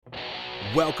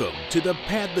Welcome to the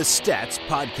Pad the Stats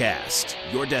podcast,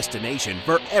 your destination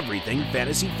for everything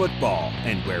fantasy football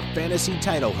and where fantasy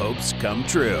title hopes come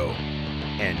true.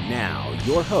 And now,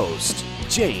 your host,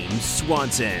 James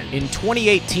Swanson. In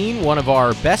 2018, one of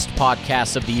our best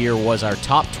podcasts of the year was our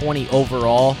top 20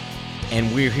 overall,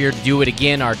 and we're here to do it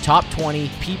again, our top 20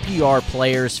 PPR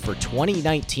players for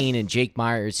 2019, and Jake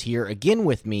Meyer is here again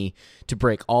with me to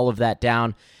break all of that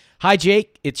down. Hi,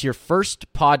 Jake. It's your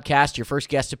first podcast, your first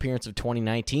guest appearance of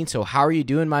 2019. So how are you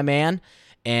doing, my man?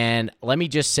 And let me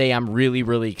just say I'm really,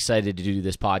 really excited to do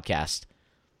this podcast.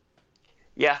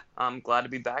 Yeah, I'm glad to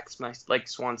be back. Like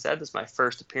Swan said, this is my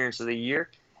first appearance of the year.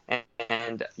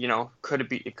 And you know,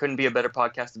 it couldn't be a better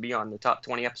podcast to be on. The top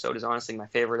 20 episode is honestly my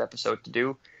favorite episode to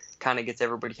do. Kind of gets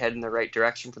everybody heading in the right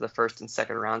direction for the first and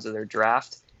second rounds of their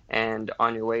draft and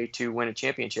on your way to win a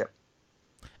championship.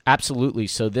 Absolutely.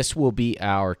 So this will be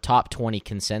our top 20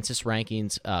 consensus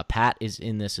rankings. Pat is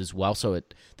in this as well. So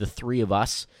the three of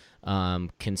us,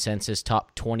 consensus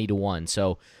top 20 to 1.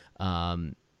 So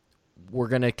we're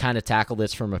going to kind of tackle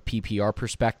this from a PPR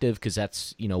perspective because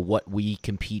that's, you know, what we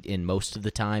compete in most of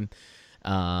the time.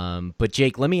 But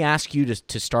Jake, let me ask you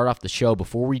to start off the show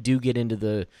before we do get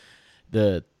into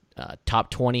the top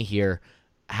 20 here.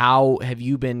 How have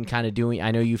you been kind of doing?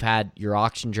 I know you've had your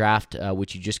auction draft,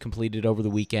 which you just completed over the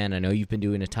weekend. I know you've been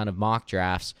doing a ton of mock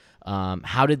drafts.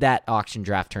 How did that auction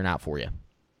draft turn out for you?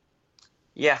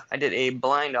 Yeah, I did a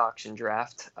blind auction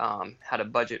draft. Had a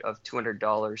budget of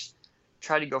 $200.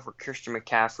 Tried to go for Christian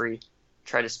McCaffrey.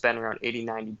 Tried to spend around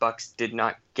 $80-90. Did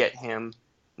not get him.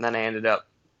 And then I ended up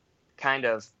kind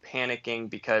of panicking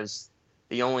because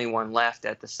the only one left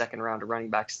at the second round of running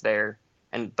backs there.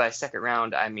 And by second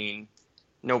round, I mean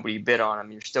nobody bid on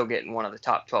him. You're still getting one of the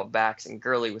top 12 backs, and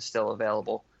Gurley was still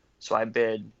available. So I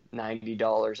bid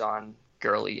 $90 on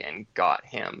Gurley and got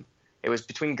him. It was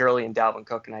between Gurley and Dalvin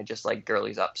Cook, and I just like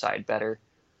Gurley's upside better.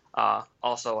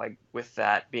 Also, with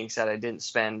that being said, I didn't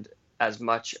spend as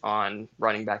much on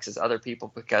running backs as other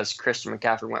people because Christian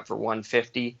McCaffrey went for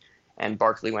 $150 and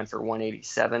Barkley went for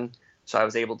 $187. So I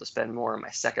was able to spend more on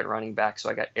my second running back. So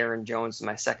I got Aaron Jones as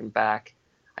my second back.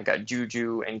 I got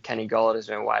Juju and Kenny Golladay as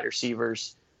my wide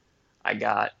receivers. I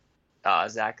got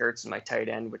Zach Ertz as my tight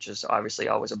end, which is obviously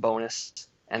always a bonus.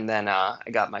 And then I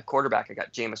got my quarterback. I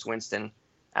got Jameis Winston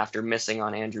after missing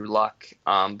on Andrew Luck.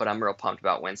 But I'm real pumped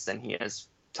about Winston. He has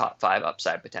top 5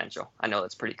 upside potential. I know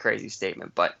that's a pretty crazy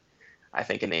statement, but I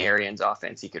think in the Arians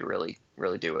offense, he could really,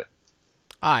 really do it.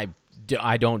 I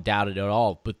don't doubt it at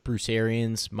all. But Bruce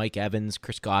Arians, Mike Evans,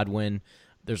 Chris Godwin,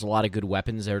 there's a lot of good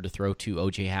weapons there to throw to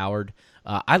O.J. Howard.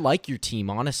 I like your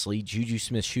team, honestly. Juju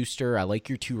Smith-Schuster, I like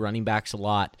your 2 running backs a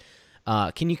lot.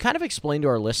 Can you kind of explain to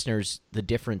our listeners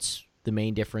the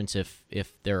main difference,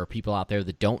 if there are people out there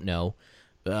that don't know,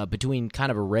 between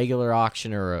kind of a regular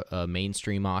auction or a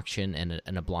mainstream auction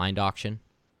and a blind auction?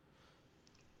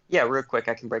 Yeah, real quick,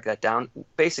 I can break that down.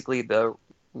 Basically, the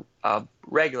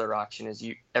regular auction is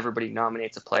everybody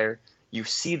nominates a player. You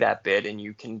see that bid, and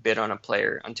you can bid on a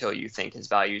player until you think his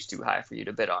value is too high for you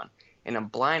to bid on. In a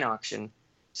blind auction,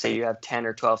 say you have 10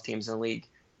 or 12 teams in the league,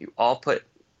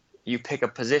 you pick a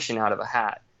position out of a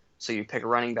hat. So you pick a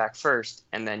running back first,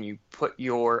 and then you put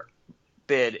your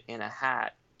bid in a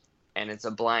hat, and it's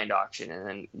a blind auction. And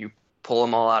then you pull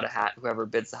them all out of a hat. Whoever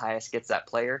bids the highest gets that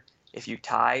player. If you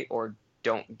tie or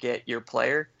don't get your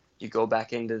player, you go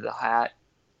back into the hat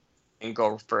and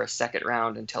go for a second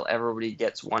round until everybody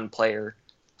gets one player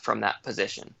from that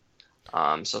position.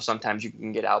 So sometimes you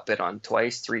can get outbid on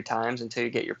 3 times until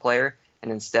you get your player.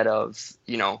 And instead of,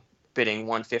 bidding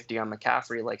 $150 on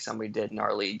McCaffrey like somebody did in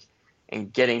our league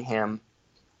and getting him,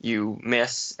 you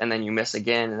miss, and then you miss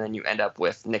again, and then you end up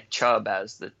with Nick Chubb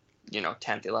as the,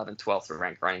 10th, 11th, 12th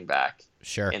ranked running back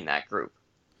in that group.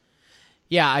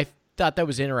 Yeah, I thought that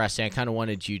was interesting. I kind of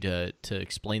wanted you to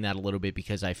explain that a little bit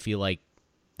because I feel like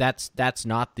that's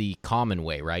not the common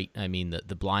way, right? I mean,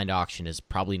 the blind auction is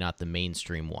probably not the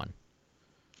mainstream one.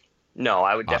 No,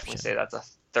 I would definitely say that's a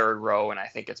third row, and I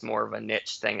think it's more of a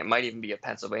niche thing. It might even be a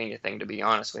Pennsylvania thing, to be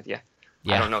honest with you.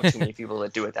 Yeah. I don't know too many people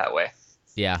that do it that way.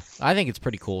 Yeah, I think it's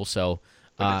pretty cool. So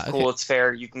it's cool. Okay. It's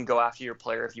fair. You can go after your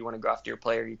player. If you want to go after your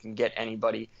player, you can get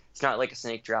anybody. It's not like a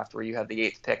snake draft where you have the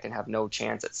 8th pick and have no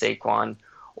chance at Saquon,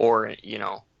 or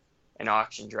an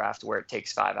auction draft where it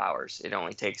takes 5 hours. It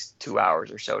only takes 2 hours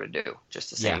or so to do, just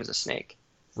the same as a snake.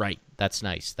 Right. That's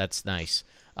nice.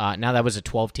 Now that was a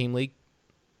 12-team league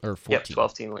or 14? Yep,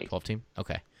 12-team league. 12-team?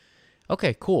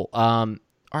 Okay, cool. All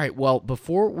right, well,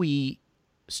 before we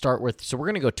start so we're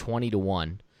going to go 20 to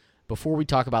 1. Before we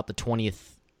talk about the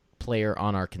 20th player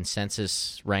on our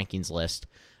consensus rankings list,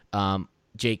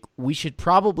 Jake, we should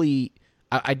probably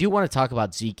I do want to talk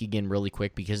about Zeke again really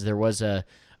quick because there was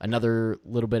another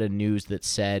little bit of news that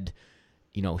said,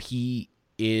 he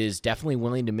is definitely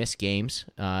willing to miss games,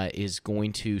 is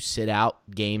going to sit out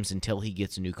games until he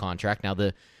gets a new contract. Now,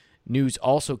 the news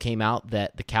also came out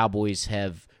that the Cowboys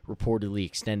have reportedly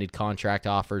extended contract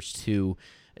offers to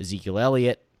Ezekiel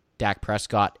Elliott, Dak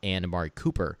Prescott, and Amari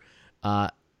Cooper.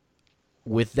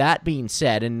 With that being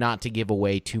said, and not to give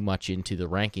away too much into the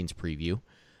rankings preview,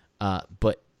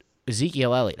 but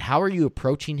Ezekiel Elliott, how are you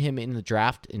approaching him in the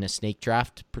draft, in a snake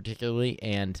draft particularly?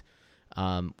 And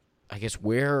I guess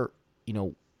where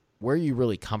are you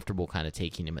really comfortable kind of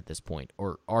taking him at this point?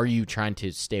 Or are you trying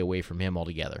to stay away from him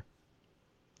altogether?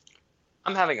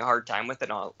 I'm having a hard time with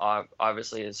it,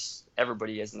 obviously, as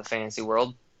everybody is in the fantasy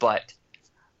world. But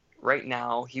right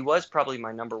now, he was probably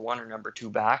my number 1 or number 2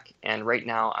 back. And right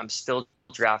now, I'm still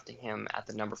drafting him at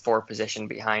the number 4 position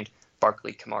behind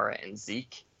Barkley, Kamara, and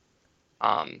Zeke.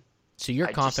 So you're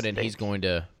confident he's going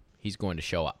to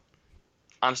show up?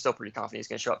 I'm still pretty confident he's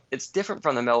going to show up. It's different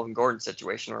from the Melvin Gordon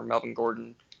situation, where Melvin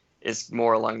Gordon is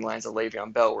more along the lines of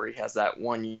Le'Veon Bell, where he has that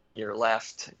 1 year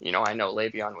left. I know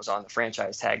Le'Veon was on the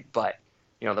franchise tag, but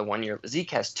the 1 year. Zeke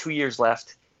has 2 years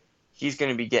left. He's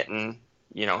going to be getting,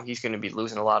 he's going to be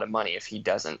losing a lot of money if he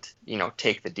doesn't,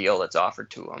 take the deal that's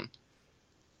offered to him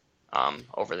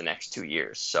over the next 2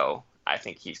 years. So I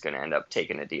think he's going to end up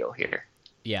taking a deal here.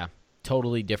 Yeah,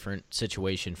 totally different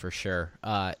situation for sure.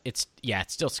 It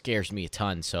still scares me a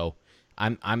ton. So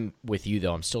I'm with you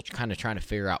though. I'm still kind of trying to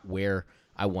figure out where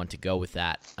I want to go with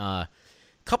that. A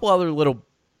couple other little,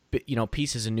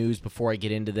 pieces of news before I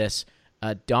get into this.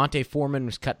 Dante Foreman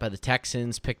was cut by the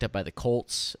Texans, picked up by the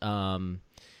Colts, and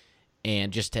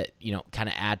just to kind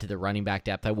of add to the running back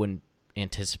depth, I wouldn't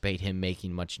anticipate him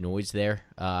making much noise there.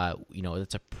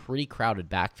 It's a pretty crowded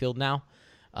backfield now.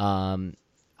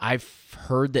 I've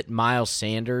heard that Miles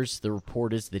Sanders, the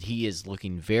report is that he is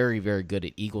looking very, very good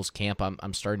at Eagles camp.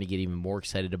 I'm starting to get even more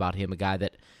excited about him, a guy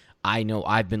that I know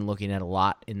I've been looking at a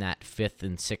lot in that 5th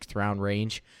and 6th round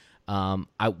range.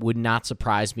 I would not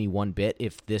surprise me one bit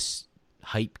if this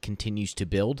hype continues to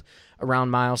build around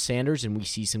Miles Sanders and we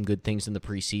see some good things in the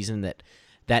preseason,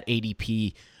 that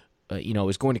ADP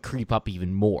is going to creep up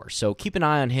even more. So keep an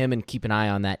eye on him and keep an eye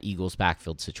on that Eagles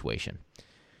backfield situation.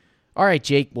 All right,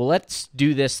 Jake, well, let's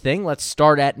do this thing. Let's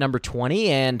start at number 20,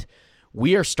 and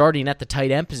we are starting at the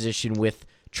tight end position with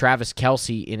Travis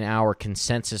Kelce in our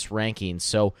consensus rankings.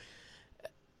 So,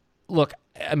 look,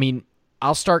 I mean,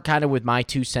 I'll start kind of with my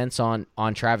 2 cents on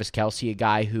Travis Kelce, a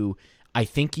guy who I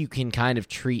think you can kind of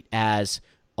treat as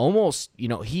almost,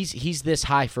 he's this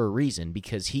high for a reason,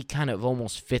 because he kind of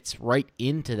almost fits right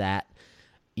into that,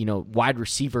 wide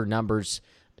receiver numbers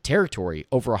territory.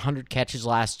 Over 100 catches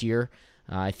last year.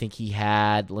 I think he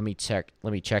had, let me check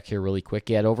here really quick.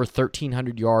 He had over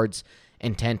 1,300 yards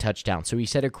and 10 touchdowns. So he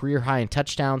set a career high in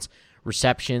touchdowns,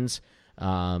 receptions,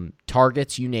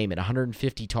 targets, you name it,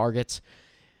 150 targets.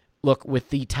 Look, with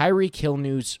the Tyreek Hill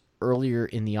news earlier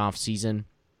in the offseason,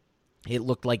 it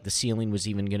looked like the ceiling was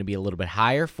even going to be a little bit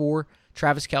higher for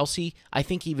Travis Kelce. I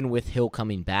think even with Hill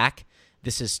coming back,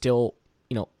 this is still,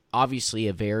 obviously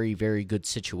a very, very good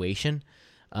situation.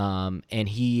 And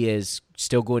he is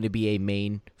still going to be a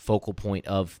main focal point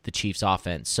of the Chiefs'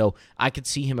 offense. So I could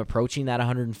see him approaching that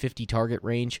 150 target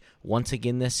range once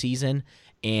again this season.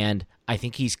 And I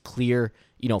think he's clear,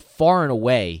 far and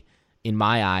away, in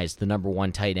my eyes, the number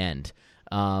 1 tight end.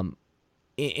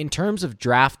 In terms of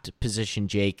draft position,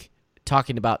 Jake,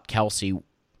 talking about Kelce,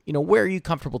 where are you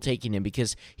comfortable taking him?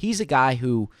 Because he's a guy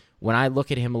who, when I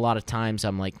look at him a lot of times,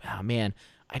 I'm like, oh man,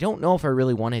 I don't know if I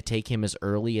really want to take him as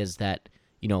early as that,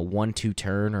 1-2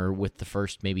 turn or with the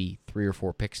first maybe 3 or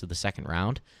 4 picks of the second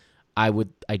round. I would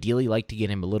ideally like to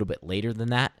get him a little bit later than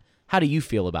that. How do you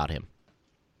feel about him?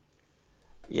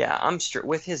 Yeah,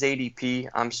 with his ADP,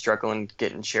 I'm struggling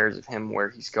getting shares of him where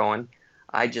he's going.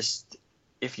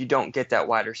 If you don't get that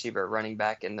wide receiver running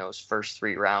back in those first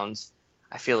 3 rounds,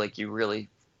 I feel like you really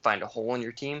find a hole in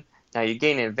your team. Now, you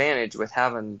gain an advantage with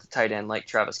having the tight end like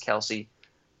Travis Kelce,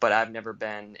 but I've never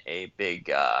been a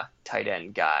big tight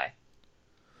end guy.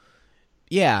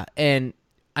 Yeah, and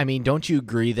I mean, don't you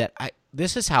agree that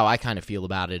this is how I kind of feel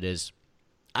about it is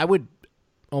I would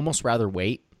almost rather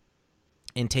wait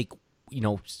and take,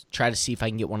 try to see if I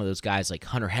can get one of those guys like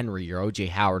Hunter Henry or O.J.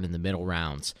 Howard in the middle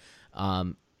rounds.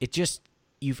 I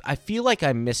feel like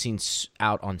I'm missing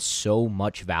out on so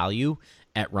much value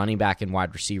at running back and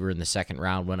wide receiver in the second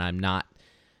round when I'm not,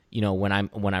 when I'm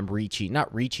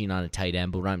not reaching on a tight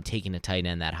end, but when I'm taking a tight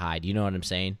end that high. Do you know what I'm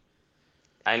saying?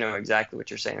 I know exactly what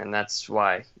you're saying, and that's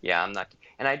why, I'm not.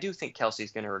 And I do think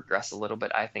Kelce's going to regress a little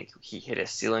bit. I think he hit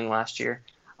his ceiling last year.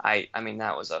 I mean,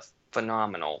 that was a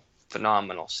phenomenal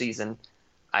season.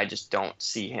 I just don't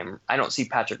see him. I don't see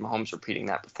Patrick Mahomes repeating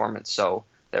that performance. So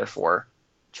therefore,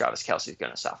 Travis Kelce is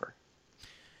going to suffer.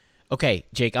 Okay,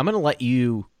 Jake, I'm going to let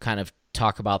you kind of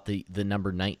talk about the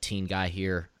number 19 guy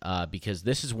here because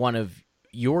this is one of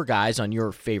your guys on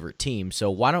your favorite team.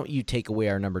 So why don't you take away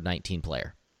our number 19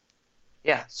 player?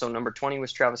 Yeah, so number 20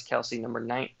 was Travis Kelce. Number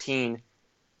 19,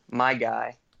 my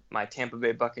guy, my Tampa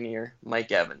Bay Buccaneer,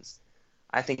 Mike Evans.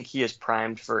 I think he is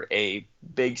primed for a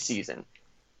big season.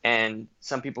 And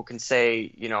some people can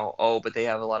say, but they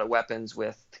have a lot of weapons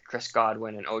with Chris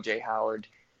Godwin and O.J. Howard.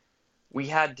 We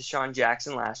had Deshaun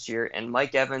Jackson last year, and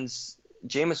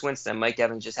Jameis Winston and Mike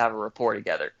Evans just have a rapport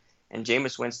together. And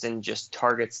Jameis Winston just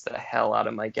targets the hell out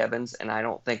of Mike Evans, and I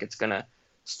don't think it's going to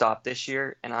stop this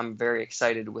year. And I'm very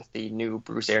excited with the new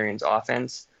Bruce Arians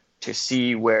offense to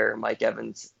see where Mike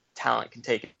Evans' talent can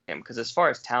take him. Because as far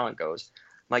as talent goes,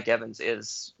 Mike Evans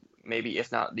is maybe,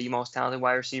 if not the most talented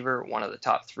wide receiver, one of the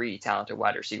top 3 talented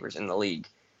wide receivers in the league.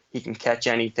 He can catch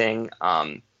anything.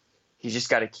 He's just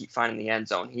got to keep finding the end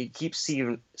zone. He keeps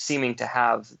seeming to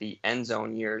have the end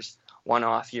zone years, one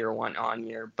off year, one on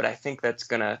year. But I think that's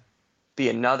going to be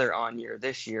another on year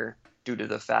this year due to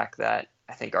the fact that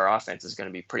I think our offense is going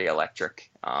to be pretty electric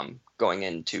going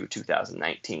into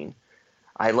 2019.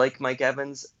 I like Mike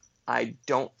Evans. I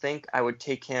don't think I would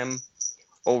take him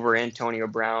over Antonio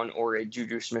Brown or a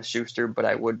Juju Smith-Schuster, but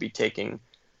I would be taking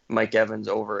Mike Evans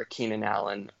over a Keenan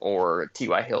Allen or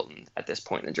T.Y. Hilton at this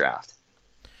point in the draft.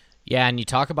 Yeah, and you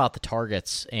talk about the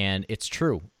targets, and it's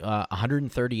true.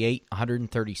 138,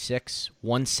 136,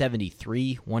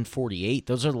 173, 148.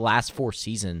 Those are the last 4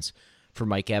 seasons for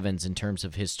Mike Evans in terms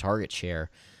of his target share.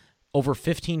 Over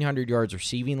 1,500 yards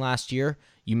receiving last year.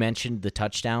 You mentioned the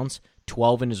touchdowns,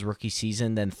 12 in his rookie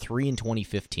season, then 3 in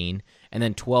 2015, and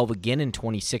then 12 again in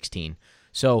 2016.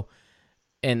 So,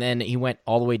 and then he went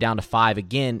all the way down to 5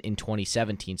 again in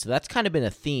 2017. So that's kind of been a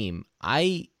theme.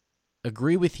 I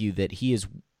agree with you that he is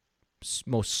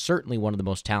most certainly one of the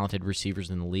most talented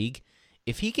receivers in the league.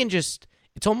 If he can just,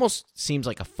 it almost seems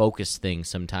like a focus thing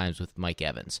sometimes with Mike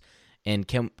Evans. And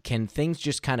can things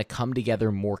just kind of come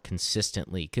together more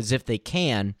consistently? Because if they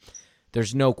can,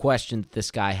 there's no question that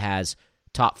this guy has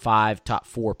top 5, top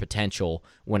 4 potential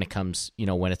when it comes,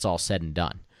 when it's all said and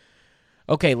done.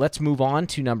 Okay, let's move on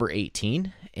to number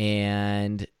 18.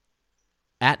 And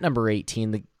at number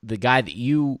 18, the guy that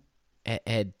you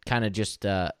had kind of just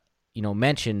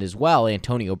mentioned as well,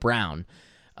 Antonio Brown.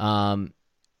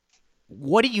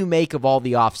 What do you make of all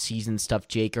the off-season stuff,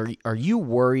 Jake? Are you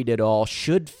worried at all?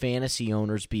 Should fantasy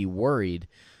owners be worried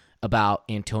about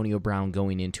Antonio Brown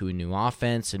going into a new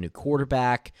offense, a new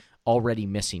quarterback, already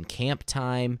missing camp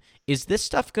time? Is this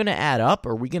stuff going to add up?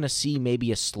 Are we going to see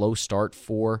maybe a slow start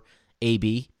for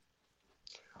AB?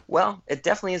 Well, it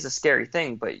definitely is a scary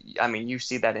thing, but, you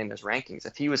see that in his rankings.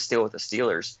 If he was still with the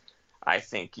Steelers, I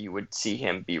think you would see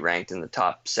him be ranked in the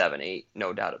top 7, 8,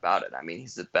 no doubt about it.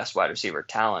 He's the best wide receiver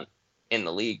talent in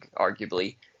the league,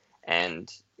 arguably. And,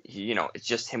 it's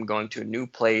just him going to a new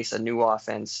place, a new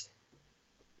offense,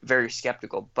 very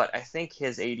skeptical. But I think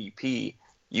his ADP,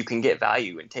 you can get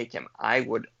value and take him. I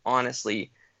would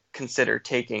honestly consider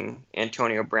taking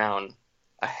Antonio Brown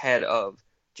ahead of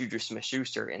Juju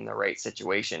Smith-Schuster in the right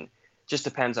situation. Just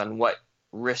depends on what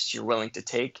risks you're willing to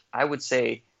take. I would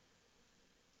say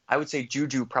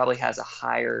Juju probably has a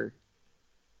higher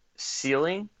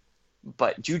ceiling,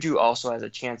 but Juju also has a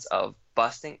chance of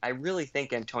busting. I really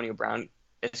think Antonio Brown,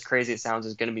 as crazy as it sounds,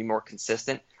 is going to be more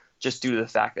consistent just due to the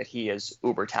fact that he is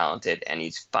uber talented and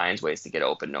he finds ways to get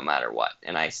open no matter what.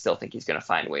 And I still think he's going to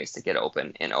find ways to get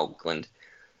open in Oakland.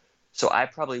 So I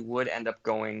probably would end up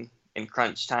going in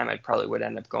crunch time. I probably would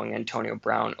end up going Antonio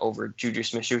Brown over Juju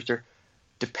Smith-Schuster,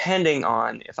 depending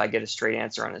on if I get a straight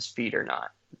answer on his feet or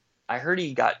not. I heard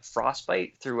he got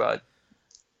frostbite through a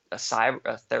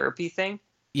therapy thing.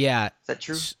 Yeah. Is that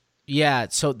true? Yeah,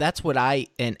 so that's what I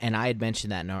had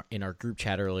mentioned that in our group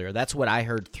chat earlier. That's what I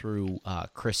heard through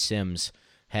Chris Sims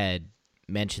had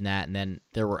mentioned that, and then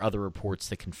there were other reports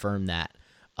that confirmed that.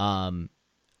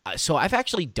 So I've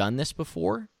actually done this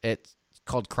before. It's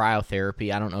called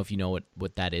cryotherapy. I don't know if you know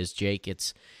what that is, Jake.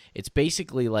 It's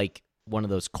basically like one of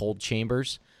those cold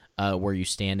chambers where you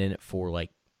stand in it for like,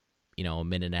 a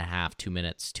minute and a half, 2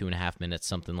 minutes, 2.5 minutes,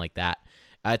 something like that.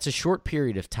 It's a short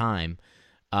period of time.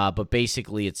 But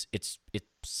basically, it's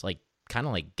like kind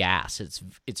of like gas.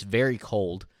 It's very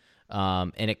cold,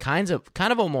 and it kind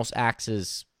of almost acts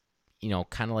as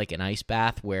kind of like an ice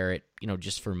bath, where it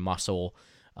just for muscle,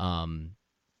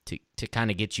 to kind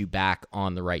of get you back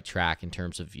on the right track in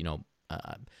terms of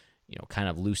kind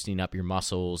of loosening up your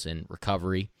muscles and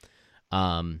recovery.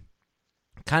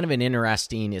 kind of an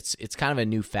interesting. It's kind of a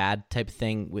new fad type of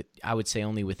thing. I would say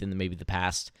only within maybe the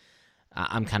past.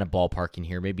 I'm kind of ballparking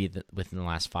here. Maybe within the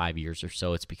last 5 years or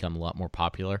so, it's become a lot more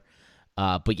popular.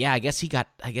 But yeah, I guess he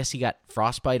got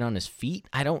frostbite on his feet.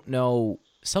 I don't know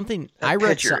something. That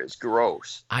picture is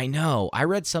gross. I know. I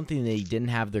read something that he didn't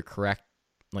have the correct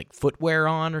footwear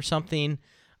on or something.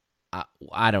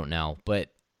 I don't know,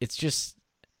 but it's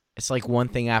like one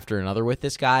thing after another with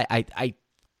this guy. I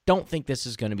don't think this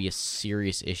is going to be a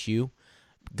serious issue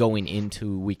going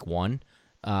into week 1.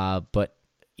 But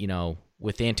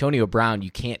with Antonio Brown,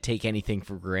 you can't take anything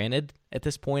for granted at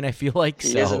this point, I feel like.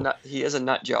 He is a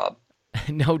nut job.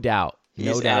 No doubt.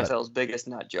 He's NFL's biggest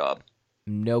nut job.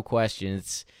 No question.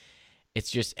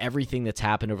 It's just everything that's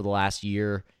happened over the last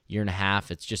year and a half.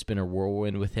 It's just been a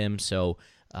whirlwind with him. So,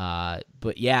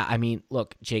 but yeah, I mean,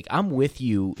 look, Jake, I'm with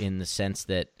you in the sense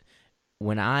that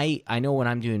when I know when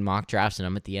I'm doing mock drafts and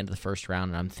I'm at the end of the first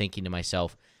round and I'm thinking to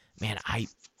myself, man,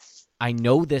 I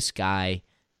know this guy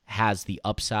has the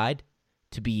upside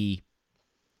to be,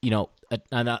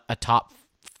 a top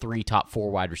 3, top 4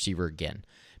 wide receiver again.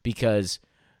 Because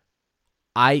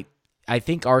I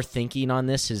think our thinking on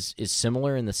this is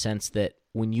similar in the sense that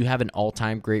when you have an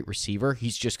all-time great receiver,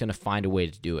 he's just going to find a way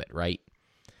to do it, right?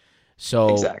 So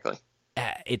exactly.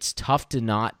 It's tough to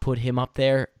not put him up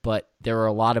there, but there are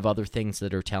a lot of other things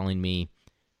that are telling me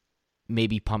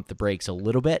maybe pump the brakes a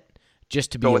little bit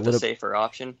just to be go with the safer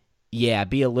option. Yeah,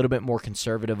 be a little bit more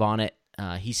conservative on it.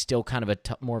 He's still kind of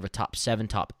more of a top 7,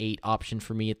 top 8 option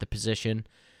for me at the position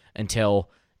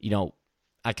until,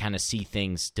 I kind of see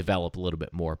things develop a little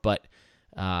bit more. But,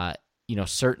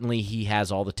 certainly he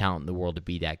has all the talent in the world to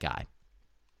be that guy.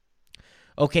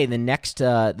 Okay, the next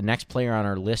player on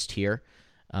our list here,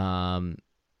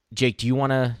 Jake, do you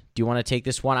want to take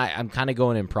this one? I'm kind of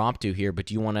going impromptu here, but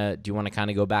do you want to kind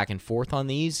of go back and forth on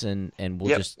these and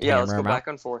we'll just let's go back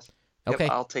and forth. Okay,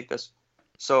 I'll take this.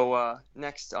 So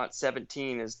next on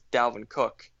 17 is Dalvin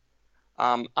Cook.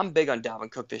 I'm big on Dalvin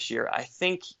Cook this year. I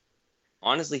think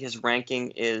honestly his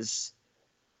ranking is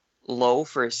low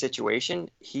for his situation.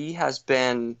 He has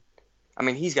been,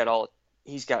 he's got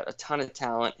a ton of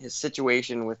talent. His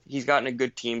situation he's gotten a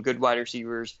good team, good wide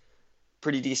receivers,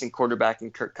 pretty decent quarterback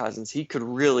in Kirk Cousins. He could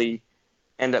really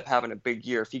end up having a big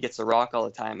year if he gets the rock all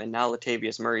the time. And now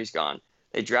Latavius Murray's gone.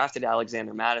 They drafted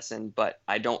Alexander Mattison, but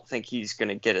I don't think he's going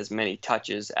to get as many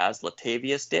touches as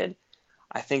Latavius did.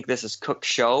 I think this is Cook's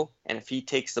show, and if he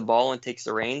takes the ball and takes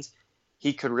the reins,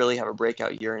 he could really have a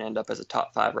breakout year and end up as a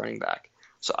top 5 running back.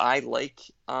 So I like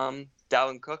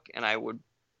Dalvin Cook, and I would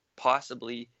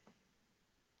possibly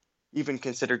even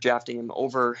consider drafting him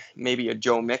over maybe a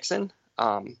Joe Mixon.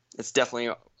 It's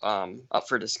definitely up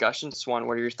for discussion. Swan,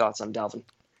 what are your thoughts on Dalvin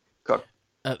Cook?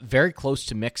 Very close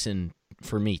to Mixon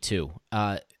for me, too.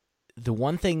 The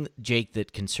one thing, Jake,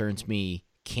 that concerns me,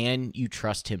 can you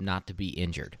trust him not to be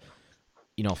injured?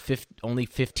 Only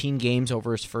 15 games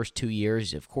over his first 2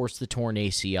 years. Of course, the torn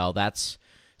ACL, that's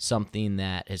something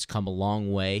that has come a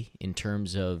long way in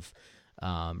terms of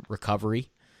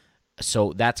recovery.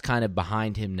 So that's kind of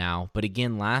behind him now. But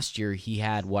again, last year he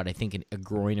had a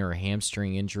groin or a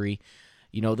hamstring injury.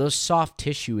 Those soft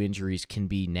tissue injuries can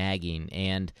be nagging.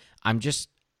 And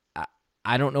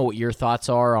I don't know what your thoughts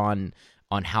are on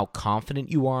how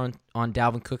confident you are on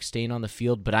Dalvin Cook staying on the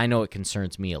field, but I know it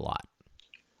concerns me a lot.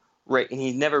 Right, and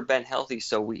he's never been healthy,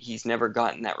 so he's never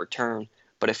gotten that return.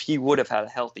 But if he would have had a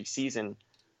healthy season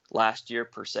last year,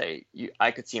 per se,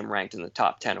 I could see him ranked in the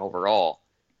top 10 overall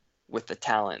with the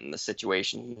talent and the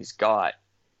situation he's got.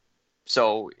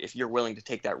 So if you're willing to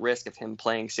take that risk of him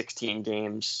playing 16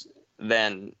 games,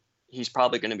 then he's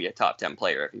probably going to be a top 10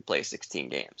 player if he plays 16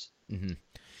 games. Mm-hmm.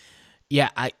 Yeah,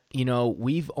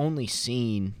 we've only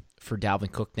seen for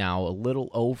Dalvin Cook now a little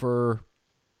over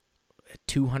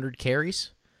 200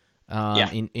 carries.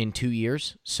 In 2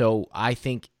 years. So I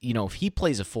think, if he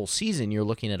plays a full season, you're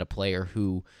looking at a player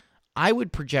who I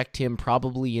would project him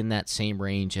probably in that same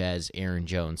range as Aaron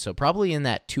Jones. So probably in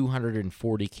that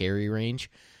 240 carry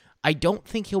range. I don't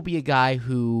think he'll be a guy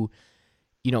who,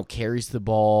 carries the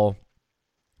ball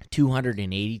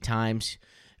 280 times,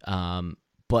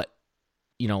 but,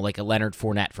 like a Leonard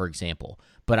Fournette, for example.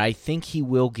 But I think he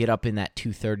will get up in that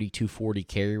 230, 240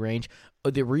 carry range.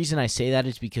 The reason I say that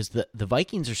is because the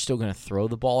Vikings are still going to throw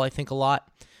the ball, I think, a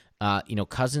lot.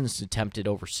 Cousins attempted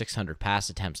over 600 pass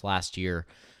attempts last year.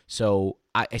 So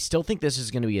I still think this is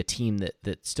going to be a team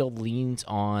that still leans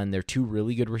on their 2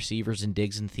 really good receivers in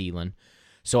Diggs and Thielen.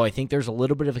 So I think there's a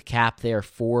little bit of a cap there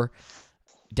for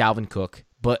Dalvin Cook.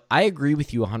 But I agree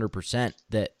with you 100%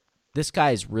 that this guy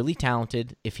is really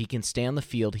talented. If he can stay on the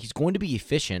field, he's going to be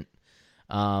efficient.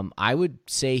 I would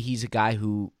say he's a guy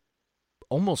who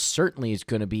almost certainly is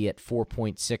going to be at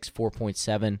 4.6,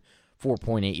 4.7,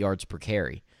 4.8 yards per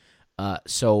carry. And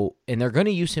they're going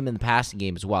to use him in the passing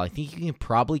game as well. I think you can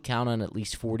probably count on at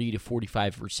least 40 to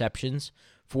 45 receptions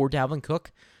for Dalvin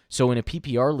Cook. So in a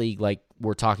PPR league like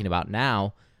we're talking about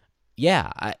now,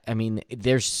 yeah, I mean,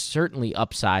 there's certainly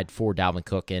upside for Dalvin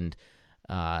Cook, and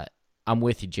I'm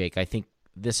with you, Jake. I think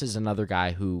this is another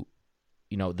guy who,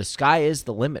 the sky is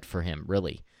the limit for him,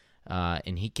 really,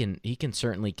 and he can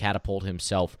certainly catapult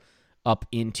himself up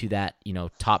into that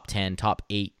top 10, top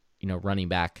 8 running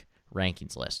back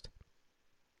rankings list.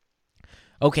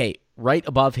 Okay, right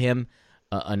above him,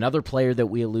 another player that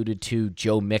we alluded to,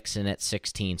 Joe Mixon at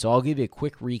 16. So I'll give you a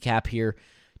quick recap here.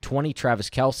 20,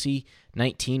 Travis Kelce.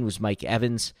 19 was Mike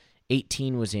Evans.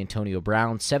 18 was Antonio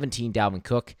Brown. 17, Dalvin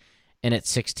Cook. And at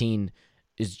 16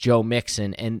 is Joe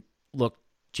Mixon. And look,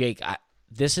 Jake,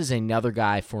 this is another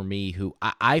guy for me who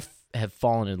I have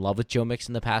fallen in love with Joe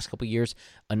Mixon the past couple of years.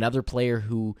 Another player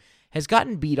who has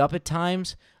gotten beat up at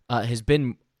times, has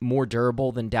been more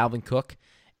durable than Dalvin Cook.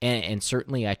 And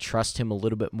certainly I trust him a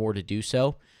little bit more to do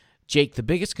so. Jake, the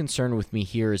biggest concern with me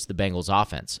here is the Bengals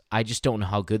offense. I just don't know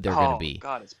how good they're going to be. Oh,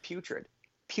 God, it's putrid.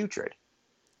 Putrid.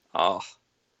 Oh.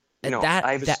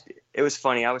 It was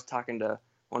funny. I was talking to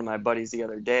one of my buddies the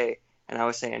other day, and I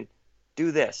was saying,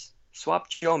 do this. Swap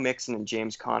Joe Mixon and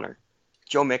James Conner.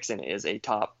 Joe Mixon is a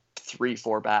top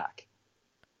 3-4 back.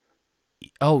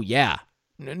 Oh, yeah.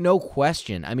 No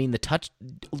question. I mean, the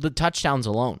touchdowns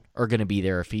alone are going to be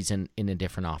there if he's in a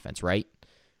different offense, right?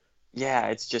 Yeah,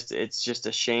 it's just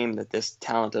a shame that this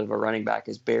talent of a running back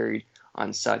is buried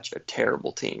on such a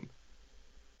terrible team.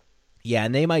 Yeah,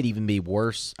 and they might even be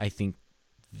worse, I think,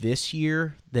 this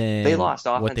year than they lost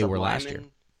what they were last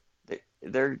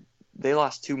year. They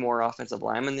lost 2 more offensive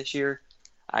linemen this year.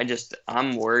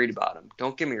 I'm worried about him.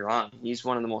 Don't get me wrong. He's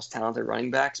one of the most talented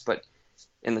running backs, but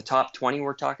in the top 20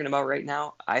 we're talking about right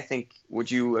now, I think,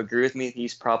 would you agree with me,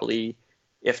 he's probably,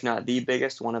 if not the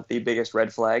biggest, one of the biggest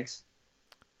red flags?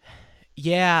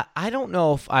 Yeah, I don't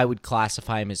know if I would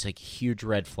classify him as a huge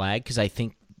red flag because I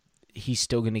think he's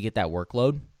still going to get that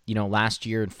workload. Last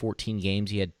year in 14 games,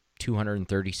 he had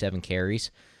 237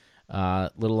 carries,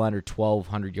 little under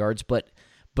 1,200 yards. But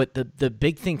the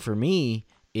big thing for me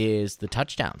is the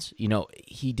touchdowns.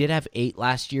 He did have 8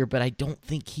 last year, but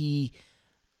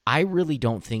I really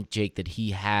don't think, Jake, that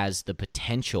he has the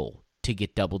potential to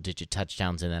get double-digit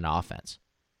touchdowns in that offense.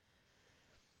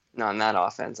 Not in that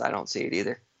offense. I don't see it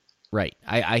either. Right.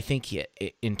 I think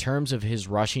in terms of his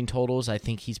rushing totals, I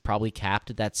think he's probably capped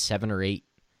at that 7 or 8,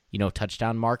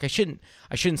 touchdown mark. I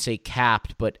shouldn't say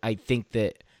capped, but I think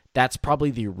that's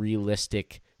probably the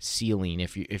realistic ceiling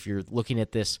if you're looking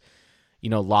at this,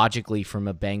 logically from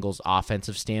a Bengals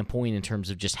offensive standpoint in terms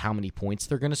of just how many points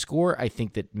they're going to score. I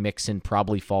think that Mixon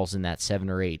probably falls in that 7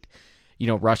 or 8,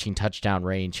 rushing touchdown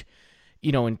range.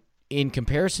 In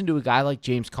comparison to a guy like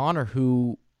James Conner,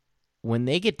 who, when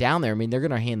they get down there, I mean, they're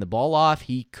going to hand the ball off.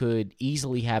 He could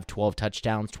easily have 12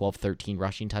 touchdowns, 12, 13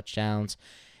 rushing touchdowns.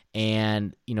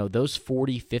 And, those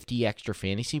 40, 50 extra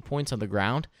fantasy points on the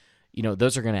ground,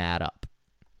 those are going to add up.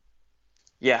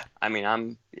 Yeah, I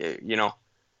mean,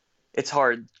 it's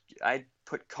hard. I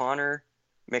put Conner,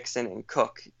 Mixon, and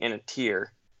Cook in a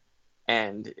tier,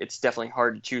 and it's definitely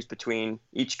hard to choose between.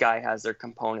 Each guy has their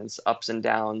components, ups and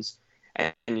downs,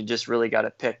 and you just really got to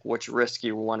pick which risk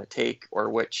you want to take or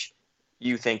which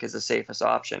you think is the safest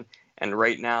option. And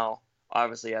right now,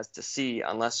 obviously, as to see,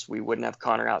 unless we wouldn't have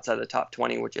Conner outside the top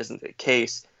 20, which isn't the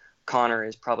case, Conner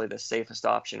is probably the safest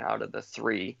option out of the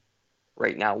 3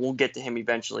 right now. We'll get to him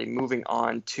eventually. Moving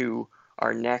on to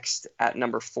our next at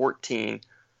number 14,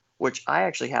 which I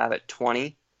actually have at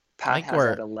 20. Pat has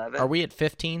at 11. Are we at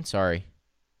 15? Sorry.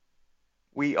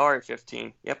 We are at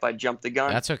 15. Yep, I jumped the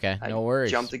gun. That's okay. No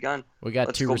worries. Jumped the gun. We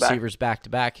got 2 receivers back to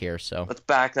back here, so let's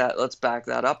back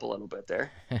that up a little bit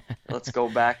there. Let's go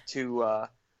back to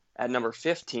at number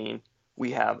 15.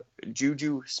 We have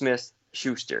Juju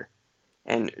Smith-Schuster,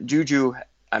 and Juju.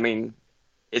 I mean,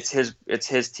 it's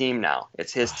his team now.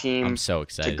 It's his team. I'm so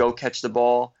excited to go catch the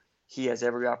ball. He has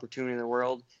every opportunity in the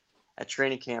world. At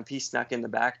training camp, he snuck in the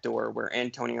back door where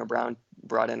Antonio Brown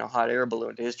brought in a hot air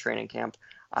balloon to his training camp.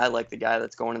 I like the guy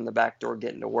that's going in the back door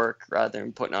getting to work rather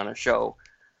than putting on a show.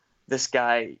 This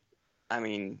guy, I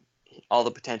mean, all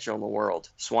the potential in the world.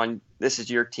 Swan, this is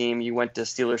your team. You went to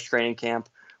Steelers training camp.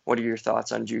 What are your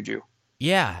thoughts on Juju?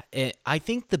 Yeah, I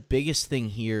think the biggest thing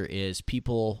here is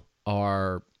people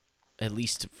are, at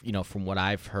least, from what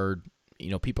I've heard,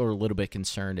 people are a little bit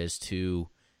concerned as to,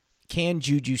 can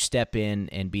Juju step in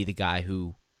and be the guy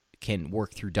who can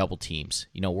work through double teams,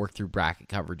 work through bracket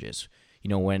coverages,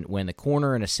 when the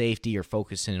corner and a safety are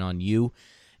focusing on you.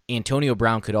 Antonio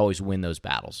Brown could always win those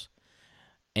battles.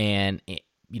 And,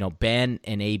 Ben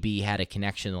and AB had a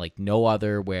connection like no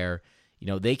other where,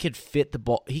 they could fit the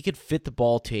ball. He could fit the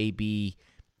ball to AB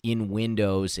in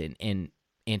windows, and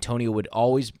Antonio would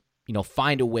always,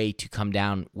 find a way to come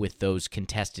down with those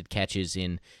contested catches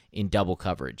in double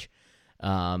coverage.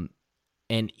 And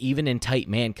even in tight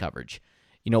man coverage.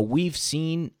 We've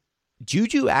seen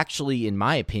Juju actually, in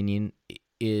my opinion,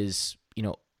 is,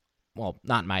 well,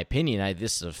 not in my opinion,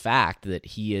 this is a fact that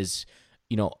he is,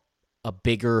 a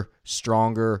bigger,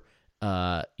 stronger,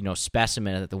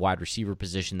 specimen at the wide receiver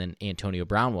position than Antonio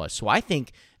Brown was. So I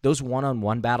think those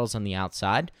one-on-one battles on the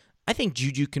outside, I think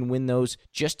Juju can win those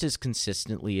just as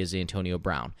consistently as Antonio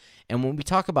Brown. And when we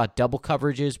talk about double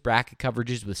coverages, bracket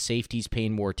coverages with safeties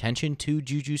paying more attention to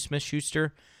Juju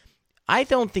Smith-Schuster, I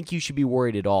don't think you should be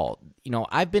worried at all.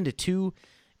 I've been to 2,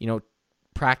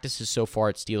 practices so far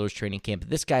at Steelers training camp.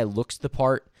 This guy looks the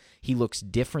part. He looks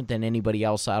different than anybody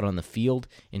else out on the field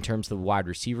in terms of the wide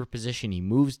receiver position. He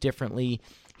moves differently.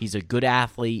 He's a good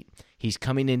athlete. He's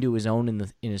coming into his own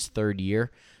in his third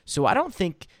year. So I don't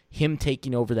think him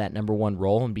taking over that number 1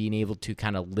 role and being able to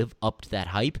kind of live up to that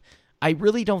hype, I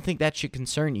really don't think that should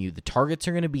concern you. The targets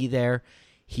are going to be there.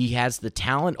 He has the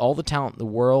talent, all the talent in the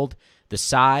world, the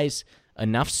size,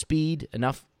 enough speed,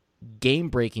 enough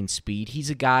game-breaking speed.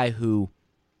 He's a guy who,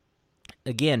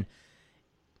 again,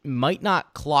 might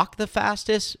not clock the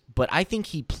fastest, but I think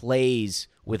he plays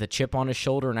with a chip on his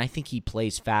shoulder, and I think he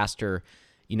plays faster,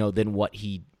 than what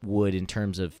he would in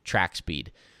terms of track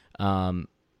speed.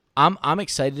 I'm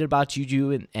excited about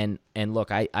Juju, and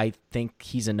look, I think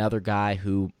he's another guy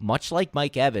who, much like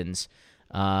Mike Evans,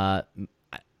 has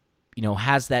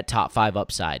that top 5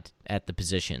 upside at the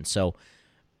position. So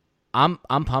I'm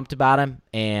pumped about him,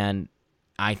 and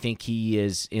I think he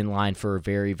is in line for a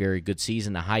very, very good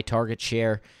season, a high target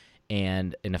share,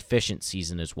 and an efficient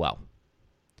season as well.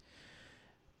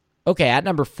 Okay, at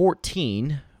number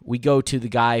 14, we go to the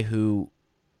guy who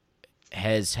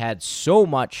has had so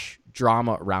much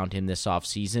drama around him this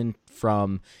offseason,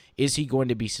 from is he going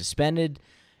to be suspended?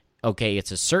 Okay,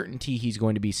 it's a certainty he's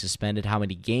going to be suspended. How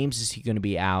many games is he going to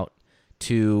be out?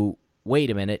 To, wait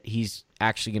a minute, he's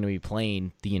actually going to be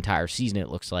playing the entire season, it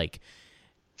looks like.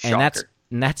 Shocker.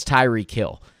 And that's Tyreek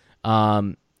Hill.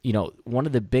 One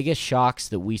of the biggest shocks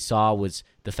that we saw was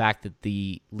the fact that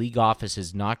the league office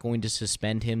is not going to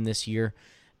suspend him this year,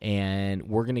 and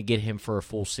we're going to get him for a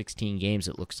full 16 games,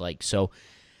 it looks like. So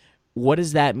what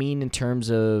does that mean in terms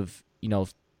of,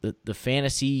 the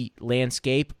fantasy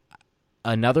landscape?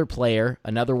 Another player,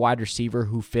 another wide receiver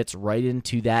who fits right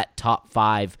into that top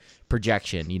 5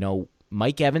 projection.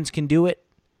 Mike Evans can do it,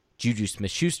 Juju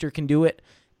Smith-Schuster can do it,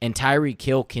 and Tyreek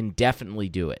Hill can definitely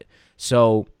do it.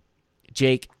 So,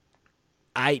 Jake,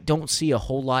 I don't see a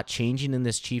whole lot changing in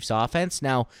this Chiefs offense.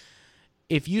 Now,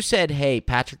 if you said, hey,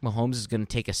 Patrick Mahomes is going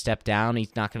to take a step down,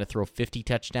 he's not going to throw 50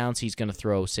 touchdowns, he's going to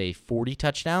throw, say, 40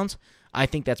 touchdowns, I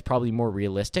think that's probably more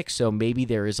realistic. So maybe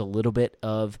there is a little bit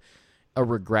of a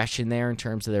regression there in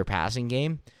terms of their passing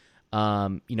game,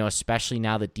 especially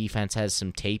now that defense has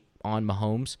some tape on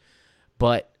Mahomes.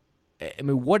 But,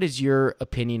 what is your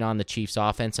opinion on the Chiefs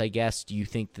offense, I guess? Do you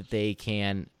think that they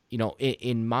can,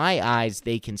 in my eyes,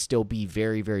 they can still be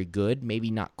very, very good,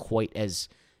 maybe not quite as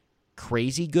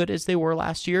crazy good as they were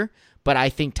last year, but I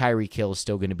think Tyreek Hill is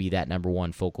still going to be that number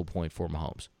 1 focal point for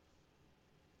Mahomes.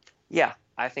 Yeah,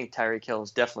 I think Tyreek Hill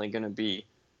is definitely going to be,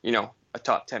 a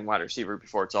top 10 wide receiver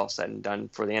before it's all said and done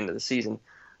for the end of the season.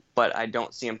 But I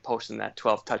don't see him posting that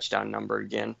 12 touchdown number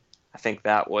again. I think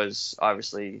that was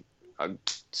obviously a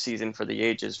season for the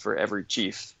ages for every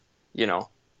Chief.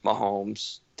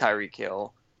 Mahomes, Tyreek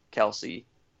Hill, Kelsey,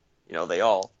 they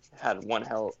all had one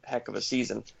heck of a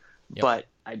season. Yep. But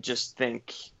I just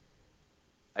think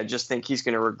he's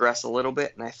going to regress a little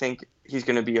bit, and I think he's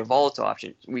going to be a volatile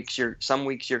option. Some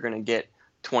weeks you're going to get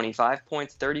 25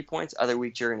 points, 30 points. Other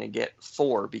weeks you're going to get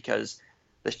 4 because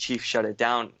the Chiefs shut it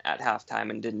down at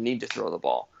halftime and didn't need to throw the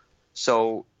ball.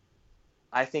 So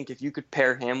I think if you could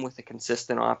pair him with a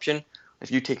consistent option,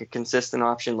 if you take a consistent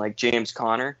option like James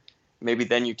Conner, maybe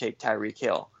then you take Tyreek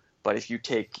Hill. But if you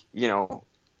take,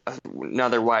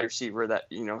 another wide receiver that,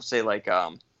 say like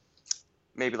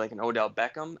maybe like an Odell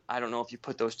Beckham, I don't know if you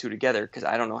put those two together because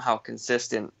I don't know how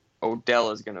consistent Odell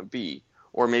is going to be.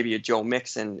 Or maybe a Joe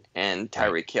Mixon and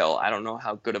Tyreek Hill. I don't know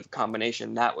how good of a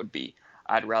combination that would be.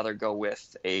 I'd rather go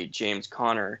with a James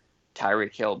Conner,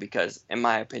 Tyreek Hill, because in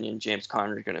my opinion, James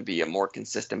Conner is going to be a more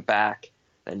consistent back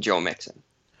than Joe Mixon.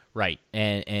 Right,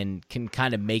 and can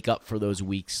kind of make up for those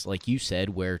weeks, like you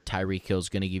said, where Tyreek Hill is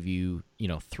going to give you,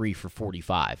 3 for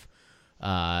 45.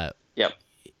 Yep.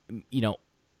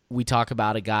 We talk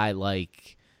about a guy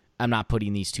like I'm not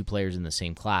putting these two players in the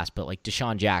same class, but like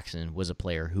Deshaun Jackson was a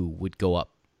player who would go up,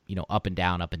 up and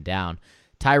down, up and down.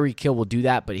 Tyreek Hill will do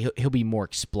that, but he'll be more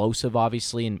explosive,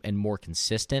 obviously, and more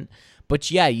consistent. But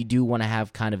yeah, you do want to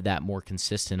have kind of that more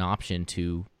consistent option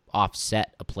to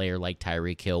offset a player like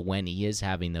Tyreek Hill when he is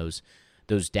having those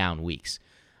down weeks.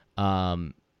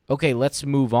 Okay, let's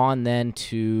move on then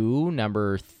to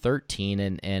number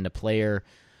 13 and a player,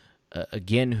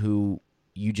 again, who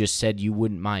you just said you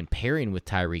wouldn't mind pairing with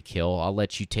Tyreek Hill. I'll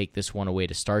let you take this one away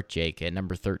to start, Jake, at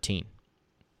number 13.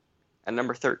 At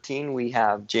number 13, we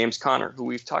have James Conner, who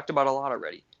we've talked about a lot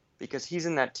already, because he's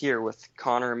in that tier with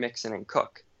Conner, Mixon, and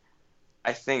Cook.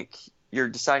 I think you're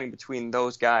deciding between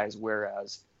those guys,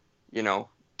 whereas,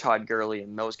 Todd Gurley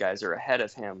and those guys are ahead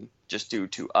of him just due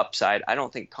to upside. I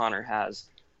don't think Conner has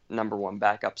number one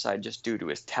back upside just due to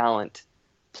his talent.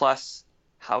 Plus,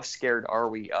 how scared are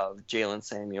we of Jalen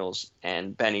Samuels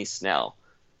and Benny Snell?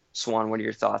 Swan, what are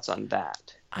your thoughts on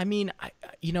that? I mean,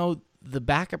 the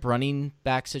backup running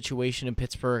back situation in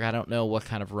Pittsburgh, I don't know what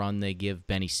kind of run they give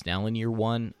Benny Snell in year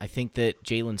one. I think that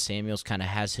Jalen Samuels kind of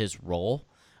has his role.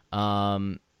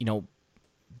 Connor's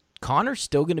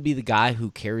still going to be the guy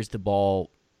who carries the ball,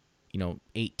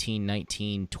 18,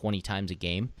 19, 20 times a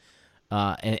game.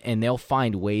 And they'll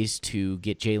find ways to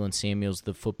get Jalen Samuels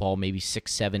the football maybe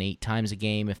 6, 7, 8 times a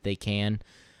game if they can.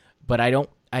 But I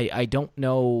don't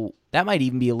know. That might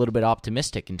even be a little bit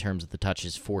optimistic in terms of the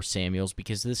touches for Samuels,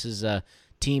 because this is a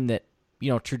team that,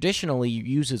 traditionally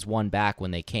uses one back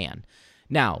when they can.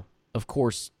 Now, of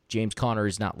course, James Conner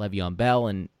is not Le'Veon Bell,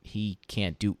 and he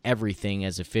can't do everything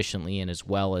as efficiently and as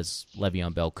well as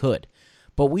Le'Veon Bell could.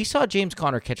 But we saw James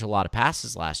Conner catch a lot of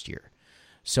passes last year.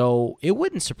 So it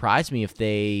wouldn't surprise me if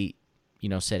they,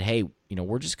 said, hey,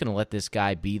 we're just going to let this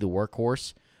guy be the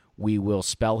workhorse. We will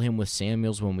spell him with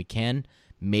Samuels when we can.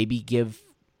 Maybe give,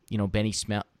 Benny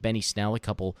Snell a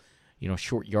couple,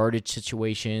 short yardage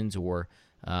situations or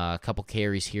a couple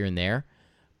carries here and there.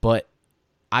 But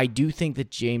I do think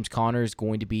that James Conner is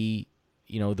going to be,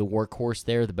 the workhorse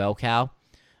there, the bell cow.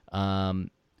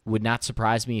 Would not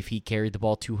surprise me if he carried the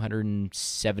ball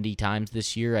 270 times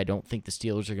this year. I don't think the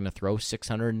Steelers are going to throw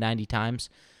 690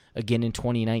 times again in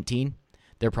 2019.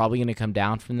 They're probably going to come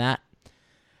down from that.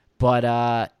 But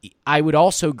I would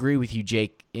also agree with you,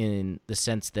 Jake, in the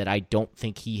sense that I don't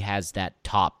think he has that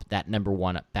number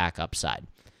one back upside.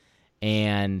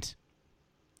 And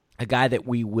a guy that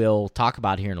we will talk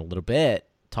about here in a little bit,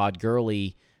 Todd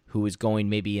Gurley, who is going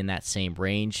maybe in that same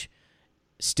range,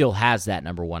 still has that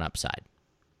number one upside.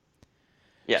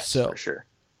 Yes, so, for sure.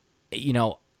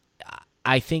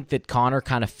 I think that Conner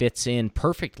kind of fits in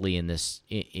perfectly in this,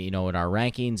 in our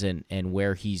rankings and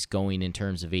where he's going in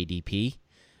terms of ADP.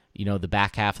 The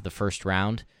back half of the first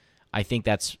round, I think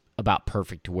that's about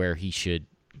perfect to where he should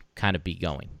kind of be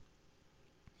going.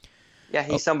 Yeah,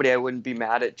 he's somebody I wouldn't be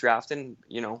mad at drafting,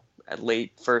 at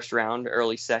late first round,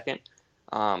 early second,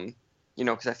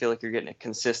 because I feel like you're getting a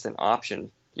consistent option.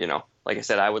 Like I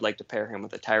said, I would like to pair him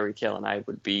with a Tyreek Hill, and I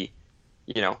would be,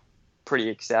 pretty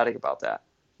ecstatic about that.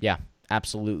 Yeah,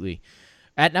 absolutely.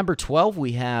 At number 12,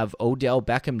 we have Odell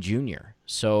Beckham Jr.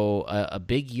 So a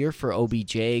big year for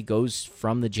OBJ, goes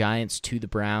from the Giants to the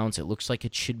Browns. It looks like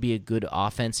it should be a good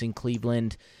offense in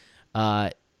Cleveland.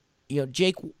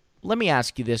 Jake, let me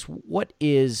ask you this. What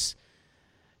is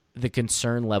the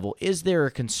concern level? Is there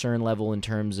a concern level in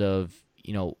terms of,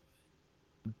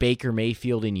 Baker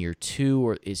Mayfield in year 2,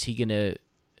 or is he going to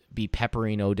be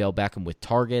peppering Odell Beckham with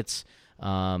targets?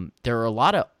 There are a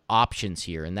lot of options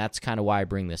here, and that's kind of why I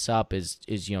bring this up is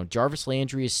Jarvis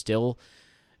Landry is still,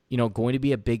 going to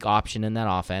be a big option in that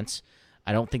offense.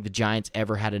 I don't think the Giants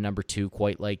ever had a number 2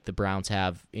 quite like the Browns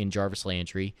have in Jarvis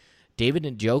Landry. David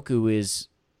Njoku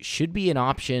should be an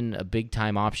option, a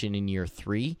big-time option in year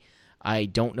 3. I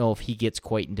don't know if he gets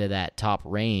quite into that top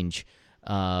range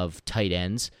of tight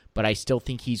ends, but I still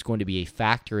think he's going to be a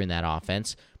factor in that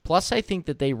offense. Plus, I think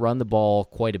that they run the ball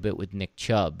quite a bit with Nick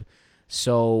Chubb.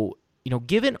 So,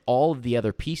 given all of the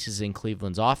other pieces in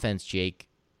Cleveland's offense, Jake,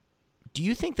 do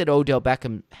you think that Odell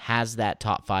Beckham has that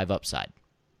top 5 upside?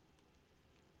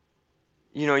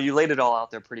 You laid it all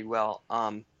out there pretty well.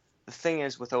 The thing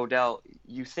is with Odell,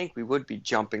 you think we would be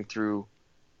jumping through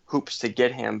hoops to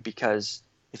get him, because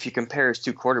if you compare his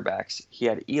 2 quarterbacks, he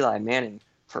had Eli Manning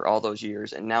for all those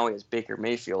years, and now he has Baker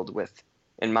Mayfield with,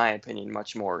 in my opinion,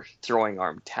 much more throwing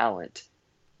arm talent,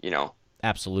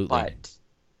 Absolutely. But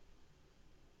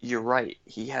you're right.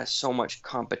 He has so much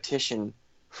competition.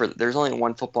 There's only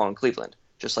one football in Cleveland,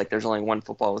 just like there's only one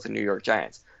football with the New York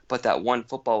Giants. But that one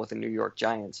football with the New York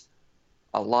Giants,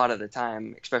 a lot of the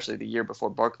time, especially the year before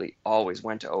Barkley, always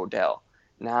went to Odell.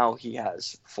 Now he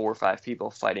has 4 or 5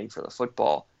 people fighting for the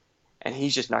football, and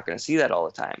he's just not going to see that all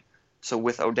the time. So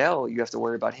with Odell, you have to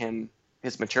worry about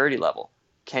his maturity level.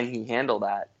 Can he handle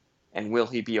that? And will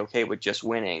he be okay with just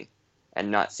winning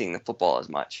and not seeing the football as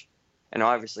much? And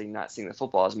obviously not seeing the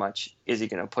football as much, is he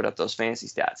going to put up those fantasy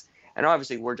stats? And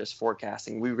obviously we're just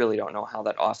forecasting. We really don't know how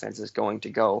that offense is going to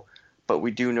go, but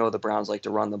we do know the Browns like to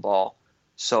run the ball.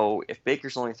 So if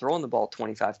Baker's only throwing the ball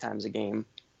 25 times a game,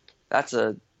 that's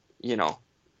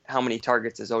how many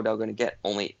targets is Odell going to get?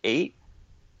 Only 8?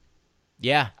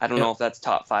 Yeah. I don't know if that's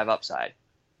top 5 upside.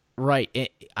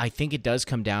 Right. I think it does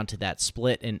come down to that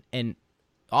split and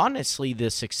honestly the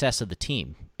success of the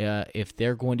team. If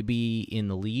they're going to be in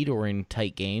the lead or in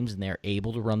tight games and they're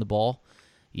able to run the ball,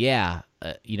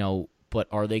 but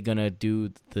are they going to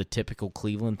do the typical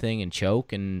Cleveland thing and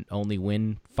choke and only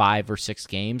win 5 or 6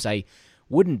 games? I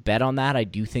wouldn't bet on that. I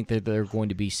do think that they're going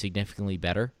to be significantly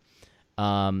better.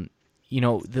 The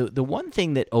one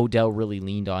thing that Odell really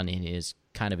leaned on in is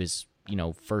kind of his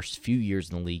first few years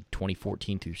in the league,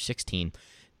 2014 through 16,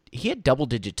 he had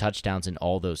double-digit touchdowns in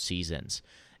all those seasons.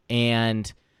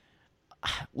 And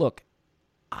look,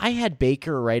 I had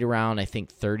Baker right around, I think,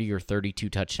 30 or 32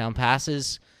 touchdown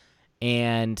passes,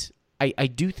 and I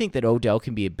do think that Odell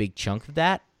can be a big chunk of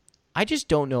that. I just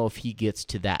don't know if he gets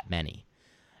to that many.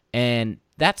 And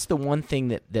that's the one thing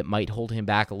that might hold him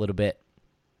back a little bit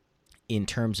in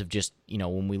terms of just,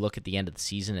 when we look at the end of the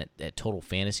season at total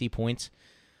fantasy points.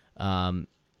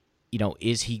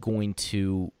 Is he going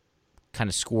to kind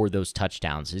of score those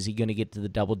touchdowns? Is he going to get to the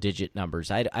double-digit numbers?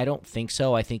 I don't think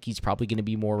so. I think he's probably going to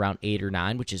be more around 8 or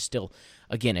 9, which is still,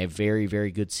 again, a very,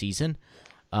 very good season.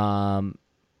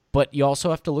 But you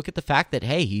also have to look at the fact that,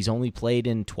 hey, he's only played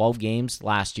in 12 games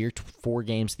last year, 4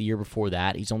 games the year before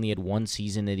that. He's only had one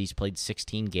season that he's played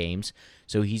 16 games.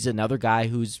 So he's another guy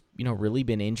who's, really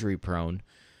been injury-prone.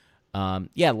 A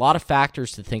lot of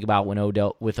factors to think about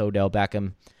with Odell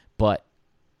Beckham, but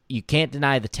you can't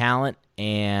deny the talent,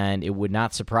 and it would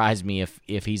not surprise me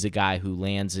if he's a guy who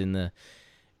lands in the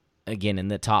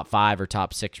top 5 or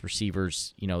top 6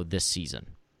 receivers, this season.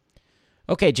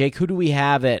 Okay, Jake, who do we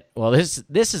have at? Well, this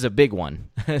is a big one,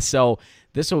 so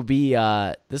this will be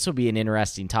an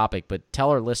interesting topic. But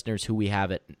tell our listeners who we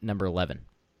have at number 11.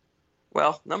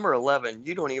 Well, number 11,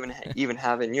 you don't even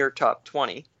have in your top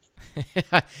 20.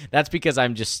 That's because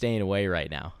I'm just staying away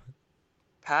right now.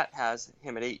 Pat has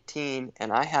him at 18,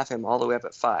 and I have him all the way up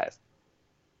at 5.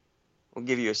 We'll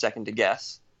give you a second to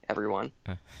guess, everyone.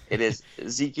 It is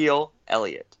Ezekiel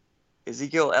Elliott.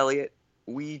 Ezekiel Elliott,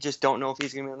 we just don't know if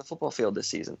he's going to be on the football field this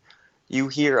season. You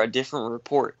hear a different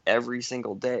report every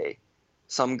single day.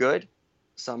 Some good,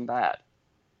 some bad.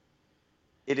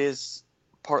 It is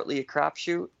partly a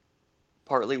crapshoot.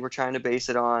 Partly we're trying to base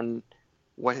it on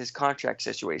what his contract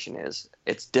situation is.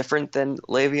 It's different than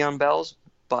Le'Veon Bell's,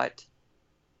 but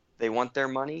they want their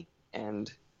money,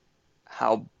 and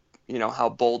how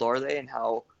bold are they and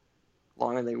how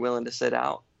long are they willing to sit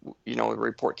out? A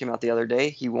report came out the other day,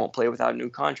 he won't play without a new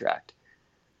contract.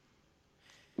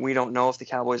 We don't know if the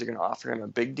Cowboys are going to offer him a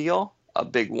big deal, a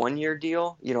big 1-year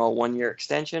deal, a 1-year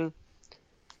extension.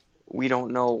 We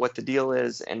don't know what the deal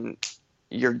is, and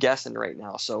you're guessing right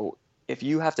now. So if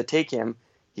you have to take him,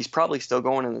 he's probably still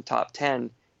going in the top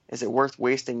 10. Is it worth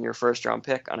wasting your first-round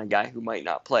pick on a guy who might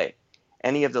not play?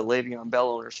 Any of the Le'Veon Bell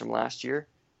owners from last year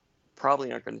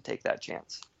probably aren't going to take that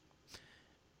chance.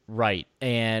 Right,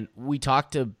 and we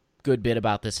talked a good bit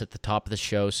about this at the top of the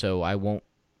show, so I won't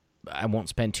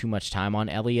spend too much time on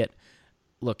Elliott.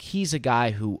 Look, he's a guy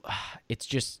who, it's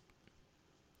just,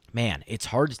 man, it's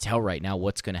hard to tell right now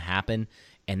what's going to happen,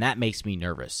 and that makes me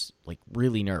nervous, like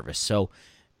really nervous. So,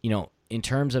 in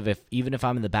terms of even if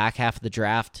I'm in the back half of the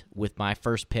draft with my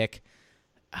first pick,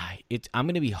 I'm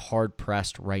going to be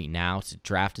hard-pressed right now to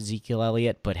draft Ezekiel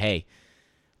Elliott, but hey,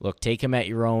 look, take him at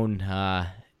your own,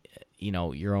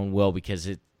 your own will, because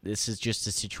this is just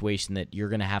a situation that you're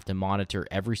going to have to monitor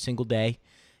every single day.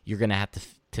 You're going to have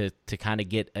to kind of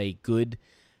get a good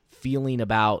feeling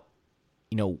about,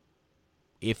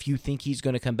 if you think he's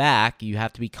going to come back, you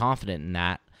have to be confident in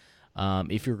that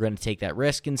if you're going to take that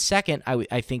risk. And second,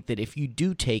 I think that if you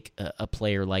do take a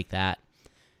player like that,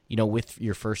 with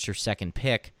your first or second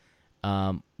pick,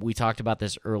 we talked about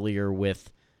this earlier with,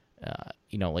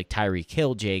 like Tyreek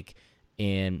Hill, Jake,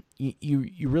 and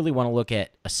you really want to look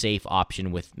at a safe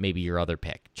option with maybe your other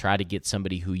pick. Try to get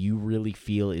somebody who you really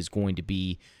feel is going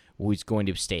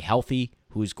to stay healthy,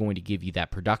 who's going to give you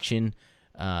that production,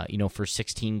 for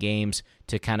 16 games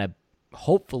to kind of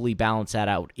hopefully balance that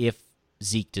out if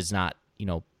Zeke does not,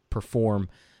 perform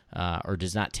or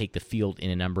does not take the field in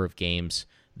a number of games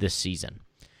this season.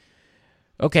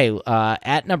 Okay,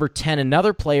 at number 10,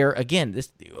 another player. Again,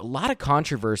 a lot of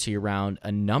controversy around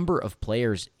a number of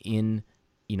players in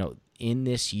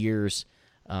this year's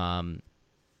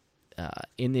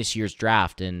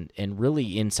draft and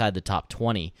really inside the top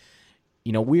 20.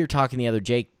 We were talking the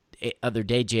other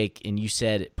day, Jake, and you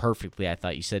said it perfectly. I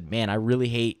thought you said, "Man, I really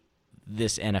hate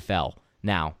this NFL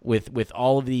now with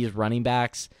all of these running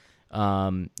backs,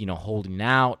 holding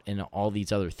out and all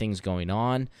these other things going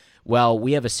on." Well,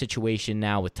 we have a situation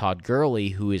now with Todd Gurley,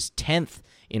 who is 10th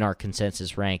in our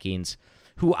consensus rankings,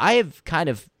 who I have kind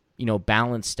of,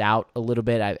 balanced out a little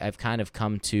bit. I've kind of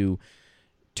come to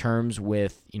terms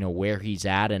with, where he's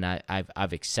at, and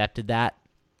I've accepted that.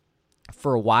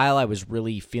 For a while, I was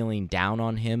really feeling down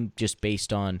on him just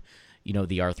based on,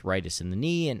 the arthritis in the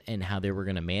knee and how they were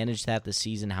going to manage that this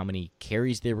season, how many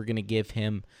carries they were going to give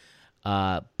him.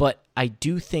 But I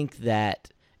do think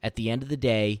that at the end of the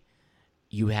day,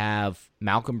 you have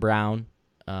Malcolm Brown,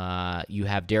 you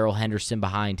have Darrell Henderson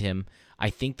behind him. I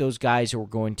think those guys are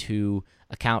going to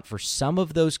account for some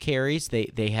of those carries.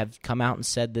 They have come out and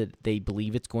said that they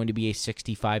believe it's going to be a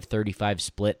 65-35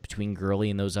 split between Gurley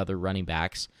and those other running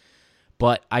backs.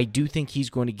 But I do think he's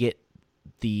going to get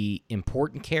the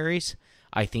important carries.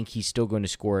 I think he's still going to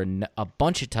score a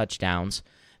bunch of touchdowns.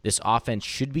 This offense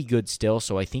should be good still,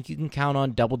 so I think you can count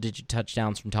on double-digit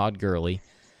touchdowns from Todd Gurley.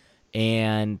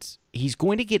 And he's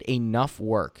going to get enough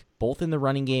work, both in the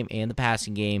running game and the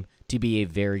passing game, to be a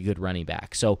very good running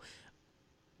back. So,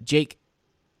 Jake,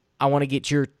 I want to get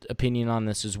your opinion on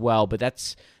this as well, but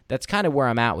that's kind of where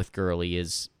I'm at with Gurley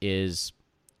is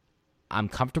I'm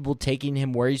comfortable taking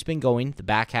him where he's been going, the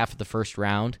back half of the first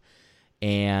round.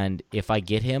 And if I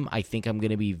get him, I think I'm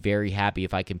going to be very happy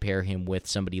if I compare him with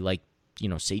somebody like,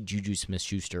 say Juju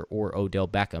Smith-Schuster or Odell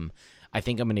Beckham. I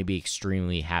think I'm going to be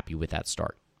extremely happy with that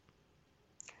start.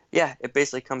 Yeah, it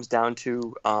basically comes down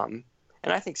to, and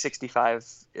I think 65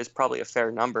 is probably a fair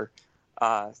number.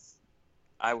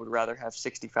 I would rather have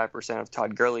 65% of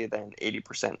Todd Gurley than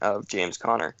 80% of James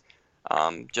Conner.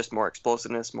 Just more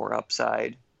explosiveness, more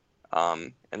upside,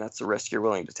 and that's the risk you're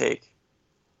willing to take.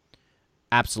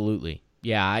 Absolutely.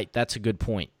 Yeah, that's a good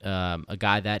point. A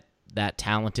guy that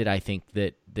talented, I think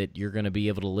that you're going to be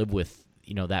able to live with,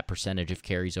 that percentage of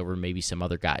carries over maybe some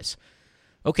other guys.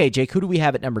 Okay, Jake, who do we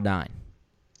have at number 9?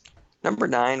 Number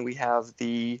 9, we have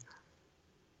the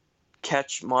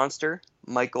catch monster,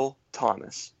 Michael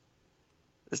Thomas.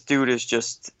 This dude is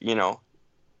just,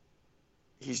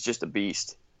 he's just a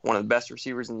beast. One of the best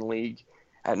receivers in the league.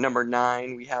 At number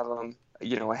 9, we have him,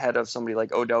 ahead of somebody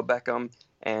like Odell Beckham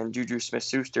and Juju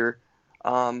Smith-Schuster.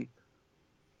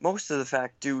 Most of the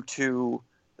fact due to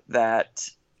that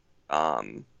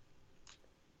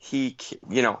he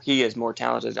is more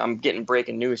talented. I'm getting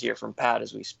breaking news here from Pat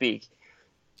as we speak.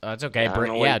 That's okay. I don't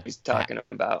know what he's talking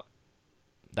about.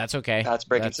 That's okay. Pat's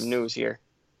breaking some news here.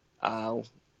 I'm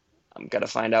going to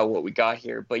find out what we got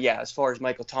here. But yeah, as far as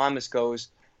Michael Thomas goes,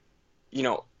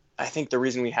 I think the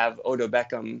reason we have Odell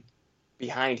Beckham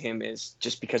behind him is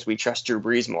just because we trust Drew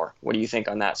Brees more. What do you think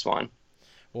on that, Swan?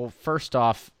 Well, first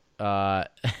off,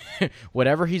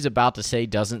 whatever he's about to say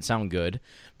doesn't sound good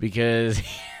because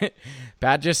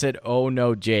Pat just said, "Oh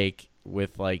no, Jake,"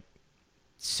 with like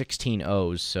 16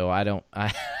 O's. So are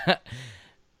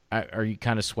you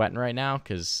kind of sweating right now?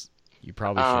 Because you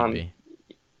probably should be.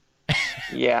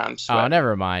 Yeah, I'm sweating. Oh,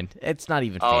 never mind. It's not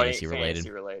even fantasy related.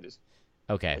 Fantasy related.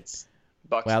 Okay. It's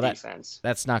Bucs defense.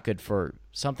 That's not good for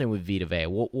something with Vita Vea.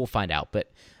 We'll find out.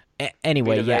 But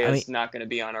anyway, Vita Vea is not going to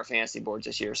be on our fantasy boards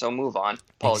this year, so move on.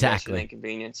 Apologize for the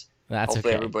inconvenience. That's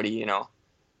Hopefully okay. Everybody,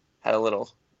 had a little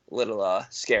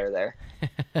scare there.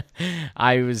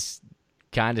 I was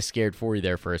kind of scared for you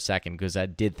there for a second because I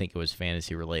did think it was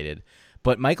fantasy related.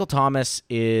 But Michael Thomas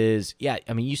is,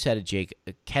 you said it, Jake,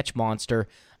 a catch monster,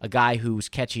 a guy who's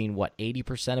catching,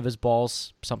 80% of his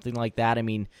balls, something like that. I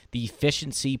mean, the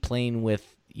efficiency playing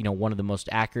with, one of the most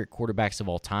accurate quarterbacks of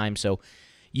all time. So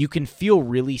you can feel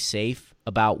really safe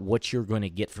about what you're going to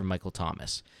get from Michael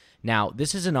Thomas. Now,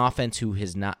 this is an offense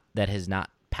that has not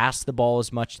passed the ball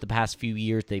as much the past few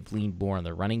years. They've leaned more on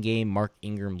the running game. Mark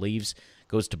Ingram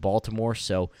goes to Baltimore,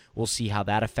 so we'll see how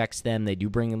that affects them. They do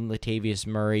bring in Latavius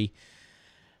Murray.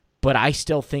 But I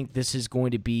still think this is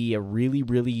going to be a really,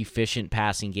 really efficient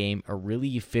passing game, a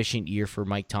really efficient year for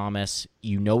Mike Thomas.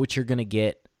 You know what you're going to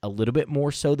get, a little bit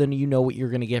more so than you know what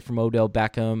you're going to get from Odell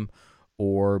Beckham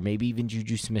or maybe even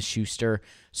Juju Smith-Schuster.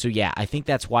 So, yeah, I think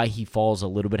that's why he falls a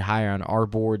little bit higher on our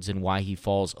boards and why he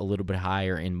falls a little bit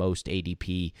higher in most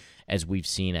ADP as we've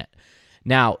seen it.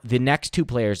 Now, the next two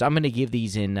players, I'm going to give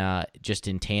these in just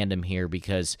in tandem here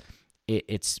because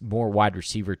it's more wide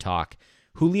receiver talk.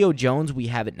 Julio Jones we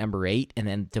have at number 8, and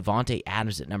then Davante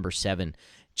Adams at number 7.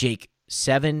 Jake,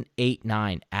 7, 8,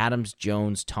 9, Adams,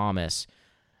 Jones, Thomas.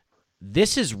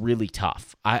 This is really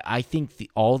tough. I think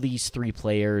all these three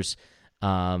players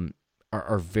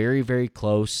are very, very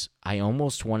close. I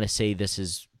almost want to say this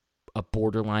is a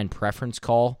borderline preference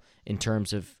call in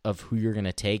terms of who you're going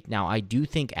to take. Now, I do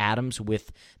think Adams,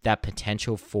 with that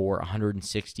potential for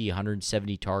 160,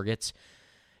 170 targets,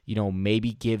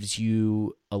 maybe gives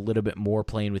you a little bit more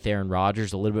playing with Aaron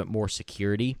Rodgers, a little bit more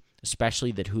security,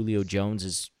 especially that Julio Jones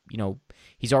is,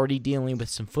 he's already dealing with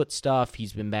some foot stuff.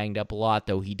 He's been banged up a lot,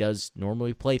 though he does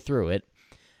normally play through it.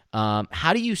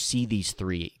 How do you see these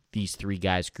three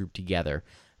guys grouped together?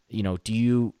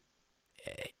 Who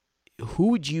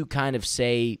would you kind of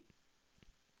say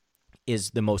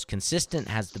is the most consistent,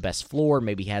 has the best floor,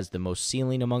 maybe has the most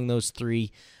ceiling among those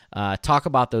three? Talk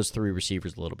about those three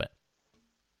receivers a little bit.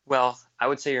 Well, I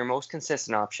would say your most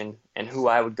consistent option, and who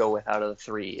I would go with out of the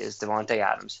three, is Davante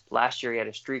Adams. Last year he had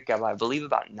a streak of, I believe,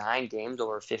 about 9 games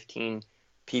over 15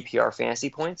 PPR fantasy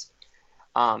points.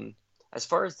 As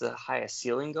far as the highest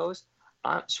ceiling goes,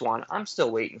 Swan, I'm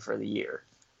still waiting for the year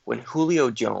when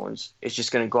Julio Jones is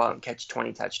just going to go out and catch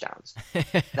 20 touchdowns.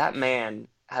 That man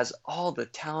has all the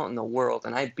talent in the world,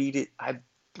 and I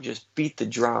just beat the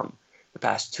drum the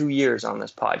past 2 years on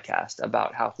this podcast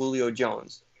about how Julio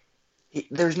Jones,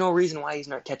 there's no reason why he's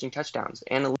not catching touchdowns.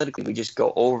 Analytically, we just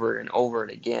go over and over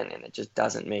it again, and it just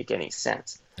doesn't make any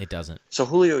sense. It doesn't. So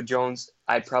Julio Jones,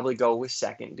 I'd probably go with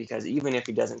second, because even if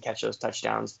he doesn't catch those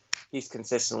touchdowns, he's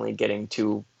consistently getting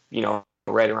to,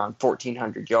 right around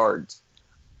 1,400 yards.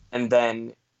 And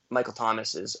then Michael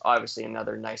Thomas is obviously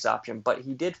another nice option, but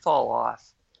he did fall off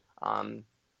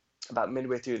about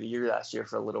midway through the year last year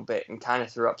for a little bit and kind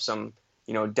of threw up some,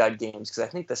 dud games, because I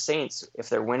think the Saints, if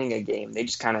they're winning a game, they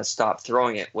just kind of stop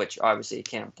throwing it, which obviously you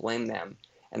can't blame them,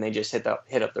 and they just hit up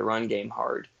the run game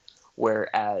hard,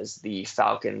 whereas the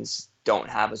Falcons don't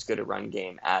have as good a run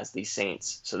game as the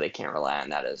Saints, so they can't rely on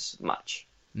that as much.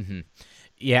 Mm-hmm.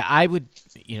 Yeah, I would,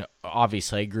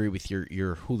 obviously I agree with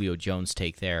your Julio Jones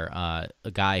take there.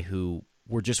 A guy who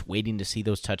we're just waiting to see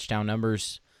those touchdown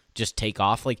numbers just take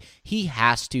off. Like, he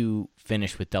has to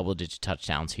finish with double-digit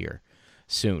touchdowns here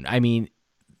soon. I mean,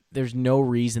 there's no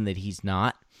reason that he's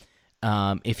not.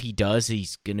 If he does,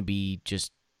 he's going to be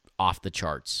just off the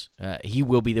charts. He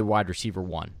will be the wide receiver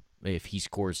 1 if he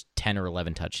scores 10 or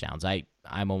 11 touchdowns.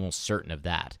 I'm almost certain of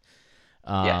that.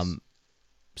 Yes.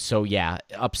 So, yeah,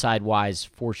 upside-wise,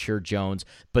 for sure, Jones.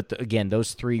 But, again,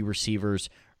 those three receivers,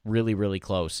 really, really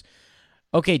close.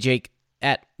 Okay, Jake,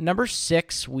 at number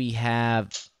 6, we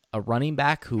have a running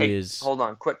back who is... Hold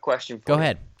on, quick question for you. Go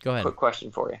ahead. Quick question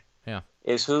for you. Yeah.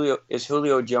 Is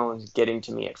Julio Jones getting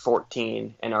to me at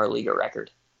 14 in our Liga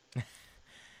record?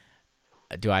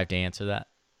 Do I have to answer that?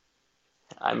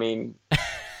 I mean...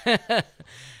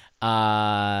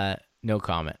 no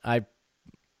comment. I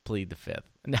plead the fifth.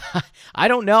 I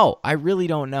don't know. I really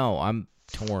don't know. I'm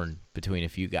torn between a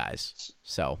few guys.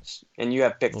 So, and you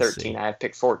have pick we'll 13. See. I have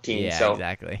pick 14. Yeah, so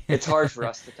exactly. It's hard for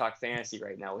us to talk fantasy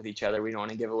right now with each other. We don't want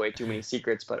to give away too many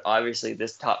secrets, but obviously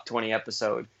this top 20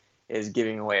 episode is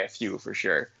giving away a few for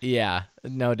sure. Yeah,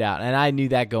 no doubt. And I knew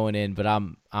that going in, but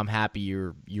I'm happy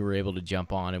you were able to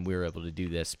jump on and we were able to do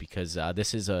this, because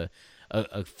this is a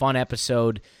fun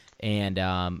episode.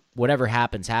 And whatever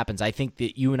happens. I think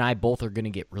that you and I both are going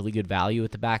to get really good value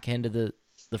at the back end of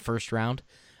the first round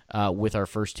with our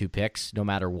first 2 picks, no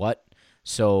matter what.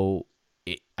 So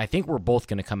I think we're both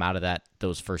going to come out of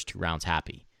those first 2 rounds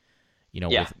happy,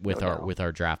 with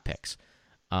our draft picks.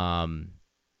 And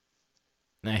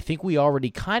I think we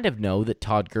already kind of know that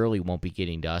Todd Gurley won't be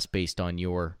getting to us based on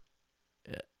your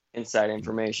inside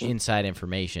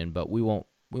information, but we won't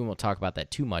talk about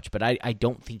that too much, but I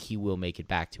don't think he will make it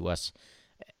back to us,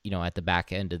 at the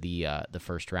back end of the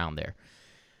first round there.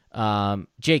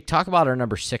 Jake, talk about our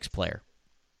number 6 player.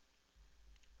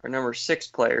 Our number 6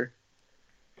 player,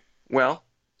 well,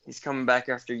 he's coming back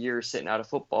after years sitting out of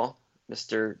football,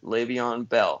 Mr. Le'Veon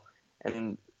Bell.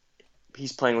 And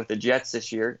he's playing with the Jets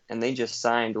this year, and they just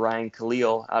signed Ryan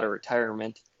Khalil out of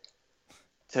retirement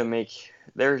to make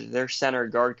their center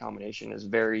guard combination is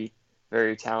very,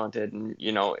 very talented. And,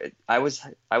 I was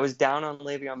down on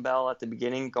Le'Veon Bell at the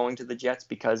beginning going to the Jets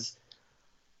because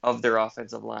of their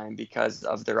offensive line, because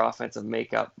of their offensive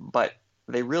makeup. But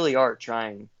they really are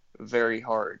trying very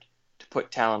hard to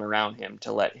put talent around him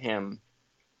to let him,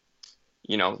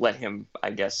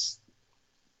 I guess,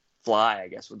 fly, I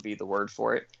guess would be the word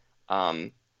for it.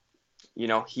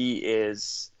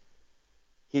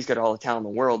 He's got all the talent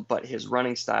in the world, but his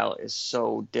running style is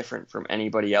so different from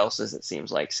anybody else's, it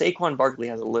seems like. Saquon Barkley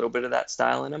has a little bit of that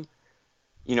style in him,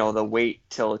 the wait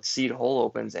till its seed hole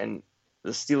opens, and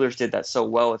the Steelers did that so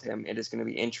well with him. It is going to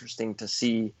be interesting to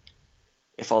see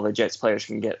if all the Jets players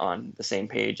can get on the same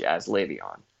page as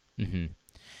Le'Veon. Mm-hmm.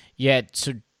 Yeah,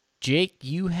 so Jake,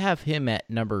 you have him at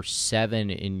number 7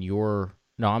 in your...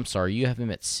 No, I'm sorry, you have him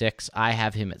at 6. I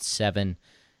have him at 7,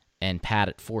 and Pat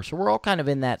at 4. So we're all kind of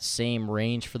in that same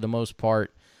range for the most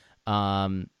part.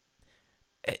 Do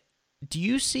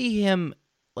you see him,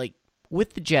 like,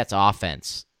 with the Jets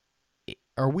offense,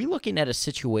 are we looking at a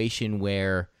situation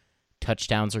where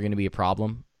touchdowns are going to be a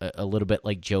problem? A little bit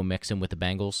like Joe Mixon with the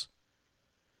Bengals?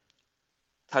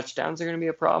 Touchdowns are going to be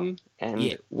a problem. And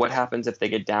Yeah. what happens if they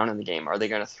get down in the game? Are they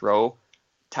going to throw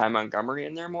Ty Montgomery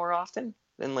in there more often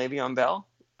than Le'Veon Bell?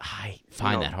 I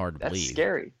find that hard to that's believe.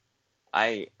 Scary.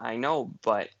 I know,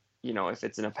 but if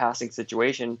it's in a passing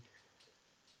situation,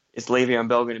 is Le'Veon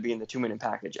Bell going to be in the 2-minute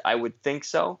package? I would think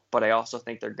so, but I also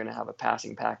think they're going to have a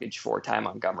passing package for Ty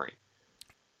Montgomery.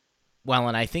 Well,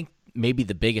 and I think maybe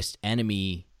the biggest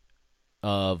enemy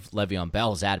of Le'Veon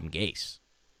Bell is Adam Gase.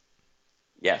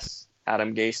 Yes,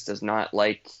 Adam Gase does not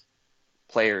like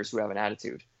players who have an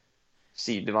attitude.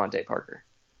 See Devontae Parker.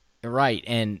 Right,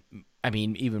 and I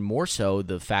mean, even more so,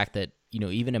 the fact that,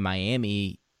 even in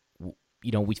Miami,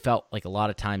 we felt like a lot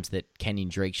of times that Kenyon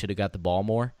Drake should have got the ball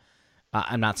more.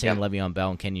 I'm not saying Le'Veon Bell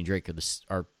and Kenyon Drake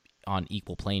are on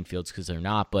equal playing fields, because they're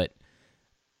not, but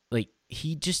like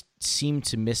he just seemed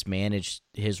to mismanage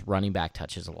his running back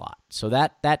touches a lot. So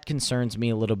that concerns me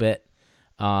a little bit.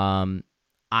 Bell's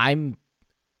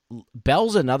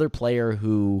another player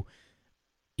who,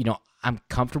 I'm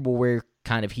comfortable where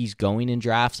kind of he's going in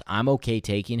drafts. I'm okay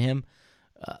taking him.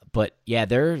 But yeah,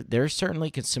 there's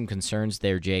certainly some concerns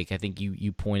there, Jake. I think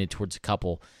you pointed towards a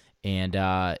couple, and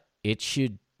it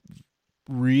should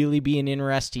really be an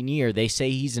interesting year. They say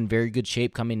he's in very good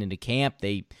shape coming into camp.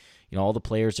 They, all the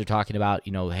players are talking about,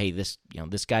 hey, this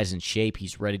guy's in shape.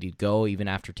 He's ready to go even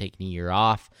after taking a year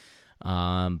off.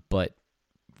 But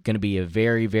going to be a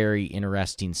very, very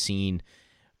interesting scene,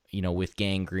 with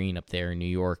Gang Green up there in New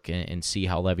York, and see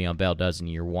how Le'Veon Bell does in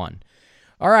year 1.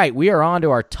 All right, we are on to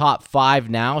our top 5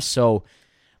 now, so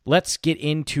let's get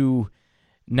into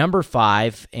number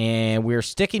 5, and we're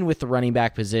sticking with the running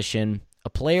back position. A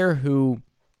player who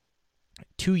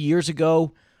 2 years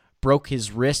ago broke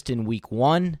his wrist in week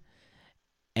 1,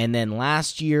 and then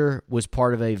last year was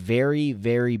part of a very,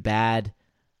 very bad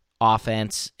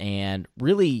offense, and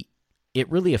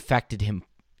it really affected him,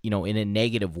 in a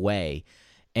negative way.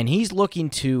 And he's looking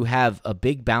to have a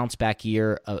big bounce back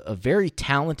year, a very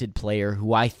talented player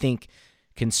who I think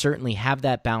can certainly have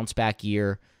that bounce back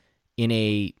year in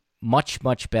a much,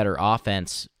 much better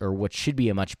offense, or what should be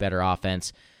a much better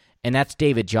offense. And that's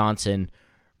David Johnson,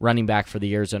 running back for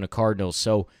the Arizona Cardinals.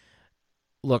 So,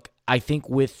 look, I think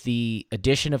with the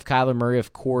addition of Kyler Murray,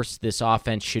 of course, this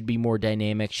offense should be more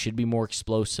dynamic, should be more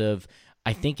explosive.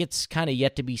 I think it's kind of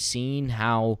yet to be seen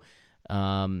how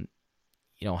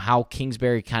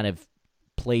Kingsbury kind of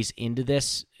plays into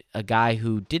this. A guy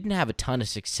who didn't have a ton of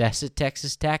success at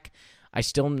Texas Tech. I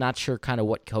still am not sure kind of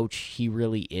what coach he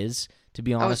really is, to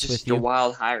be honest with you. It's just a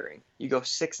wild hiring. You go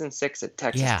 6-6 at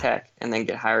Texas Tech and then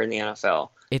get hired in the NFL.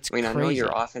 It's crazy. I know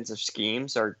your offensive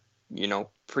schemes are,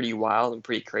 pretty wild and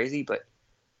pretty crazy, but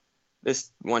this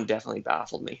one definitely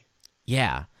baffled me.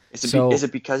 Yeah. Is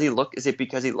it because he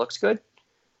looks good?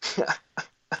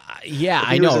 Yeah,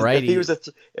 I know, right? If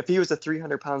he was a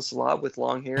 300-pound slob with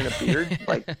long hair and a beard,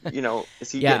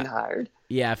 is he getting hired?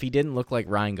 Yeah, if he didn't look like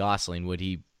Ryan Gosling, would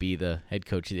he be the head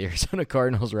coach of the Arizona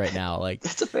Cardinals right now? Like,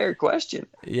 that's a fair question.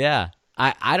 Yeah,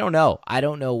 I don't know. I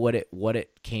don't know what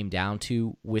it came down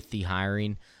to with the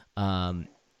hiring.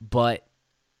 But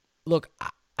look,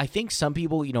 I think some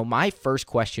people, my first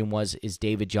question was, is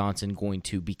David Johnson going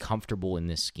to be comfortable in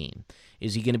this scheme?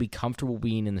 Is he going to be comfortable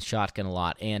being in the shotgun a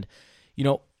lot? And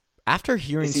after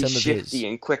hearing some of his... shifty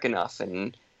and quick enough,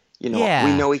 and, we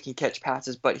know he can catch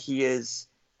passes, but he is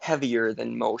heavier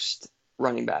than most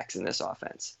running backs in this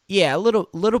offense. Yeah, a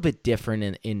little bit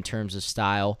different in terms of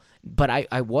style, but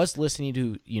I was listening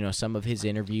to, some of his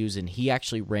interviews, and he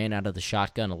actually ran out of the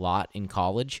shotgun a lot in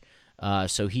college.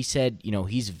 So he said,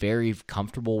 he's very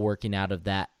comfortable working out of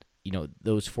that,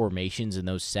 those formations and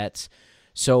those sets.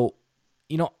 So,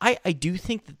 I do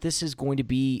think that this is going to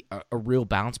be a real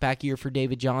bounce back year for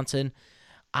David Johnson.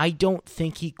 I don't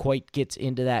think he quite gets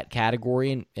into that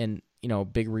category, and a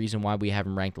big reason why we have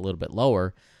him ranked a little bit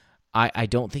lower. I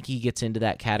don't think he gets into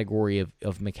that category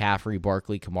of McCaffrey,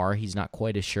 Barkley, Kamara. He's not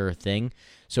quite a sure thing.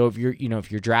 So if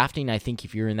you're drafting, I think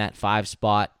if you're in that 5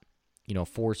 spot,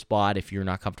 4 spot, if you're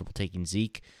not comfortable taking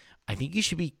Zeke, I think you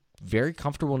should be very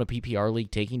comfortable in a PPR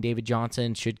league taking David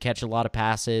Johnson. Should catch a lot of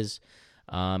passes.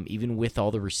 even with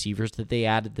all the receivers that they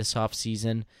added this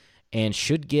offseason, and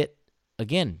should get,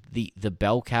 again, the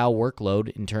bell cow workload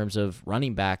in terms of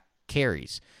running back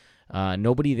carries.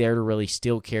 Nobody there to really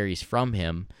steal carries from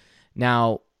him.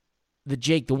 Now,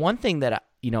 the one thing that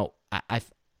I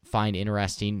find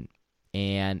interesting,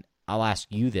 and I'll ask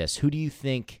you this: who do you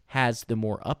think has the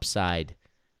more upside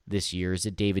this year? Is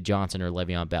it David Johnson or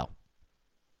Le'Veon Bell?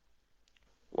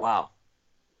 Wow.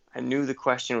 I knew the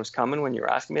question was coming when you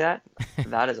were asking me that.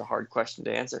 That is a hard question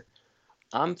to answer.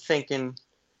 I'm thinking,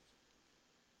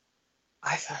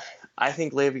 I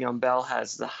think Le'Veon Bell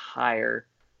has the higher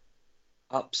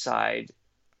upside,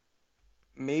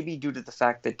 maybe due to the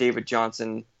fact that David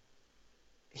Johnson,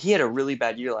 he had a really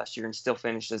bad year last year and still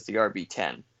finished as the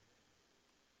RB10.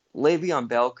 Le'Veon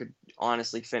Bell could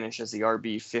honestly finish as the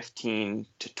RB 15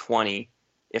 to 20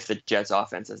 if the Jets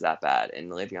offense is that bad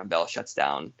and Le'Veon Bell shuts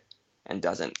down and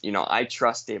doesn't. I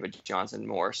trust David Johnson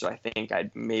more, so I think I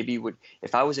maybe would,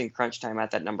 if I was in crunch time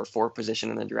at that number 4 position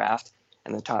in the draft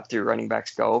and the top 3 running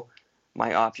backs go,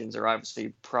 my options are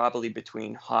obviously probably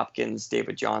between Hopkins,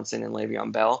 David Johnson, and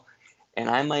Le'Veon Bell, and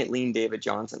I might lean David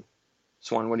Johnson.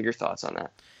 Swan, what are your thoughts on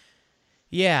that?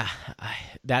 Yeah,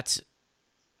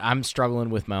 I'm struggling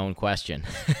with my own question.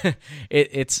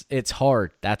 It's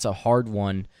hard. That's a hard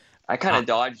one. I kind of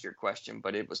dodged your question,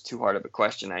 but it was too hard of a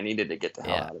question. I needed to get the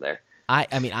hell out of there.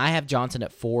 I mean, I have Johnson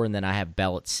at 4, and then I have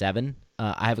Bell at 7.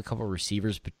 I have a couple of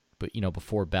receivers, but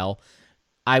before Bell,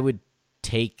 I would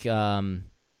take. I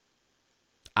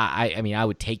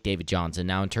would take David Johnson.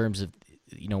 Now, in terms of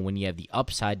when you have the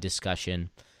upside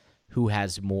discussion, who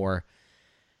has more?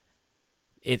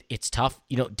 It's tough.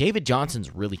 David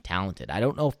Johnson's really talented. I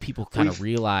don't know if people kind of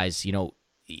realize.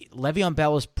 Le'Veon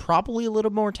Bell is probably a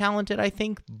little more talented, I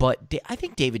think, but I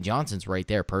think David Johnson's right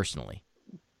there personally.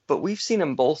 But we've seen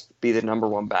them both be the number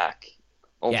 1 back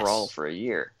overall for a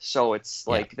year. So it's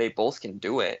like they both can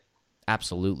do it.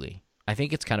 Absolutely. I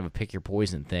think it's kind of a pick your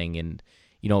poison thing. And,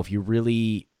 if you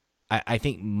really, I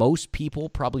think most people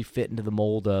probably fit into the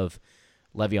mold of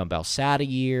Le'Veon Bell sat a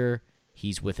year.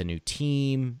 He's with a new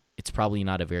team. It's probably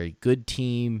not a very good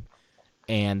team.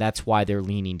 And that's why they're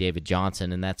leaning David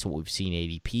Johnson. And that's what we've seen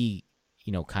ADP,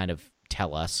 kind of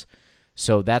tell us.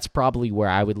 So that's probably where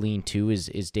I would lean to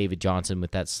is David Johnson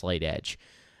with that slight edge.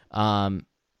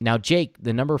 Now, Jake,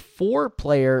 the number 4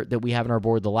 player that we have on our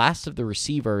board, the last of the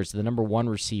receivers, the number 1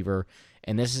 receiver,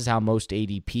 and this is how most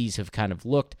ADPs have kind of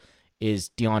looked, is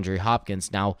DeAndre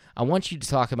Hopkins. Now, I want you to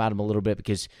talk about him a little bit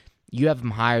because you have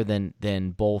him higher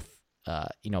than both,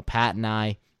 Pat and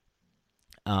I.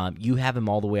 You have him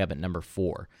all the way up at number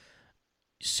 4.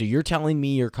 So you're telling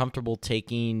me you're comfortable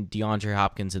taking DeAndre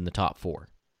Hopkins in the top 4?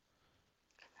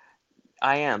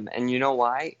 I am, and you know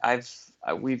why?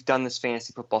 We've done this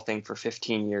fantasy football thing for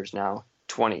 15 years now,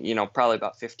 20, probably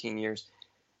about 15 years,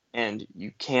 and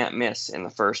you can't miss in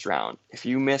the first round. If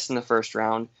you miss in the first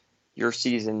round, your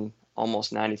season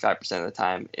almost 95% of the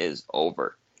time is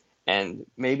over. And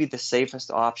maybe the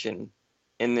safest option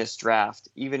in this draft,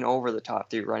 even over the top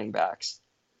 3 running backs,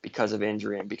 because of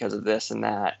injury and because of this and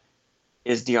that,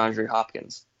 is DeAndre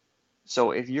Hopkins. So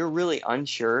if you're really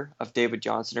unsure of David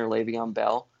Johnson or Le'Veon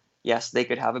Bell, yes, they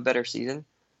could have a better season,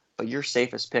 but your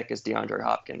safest pick is DeAndre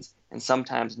Hopkins. And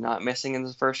sometimes not missing in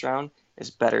the first round is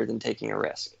better than taking a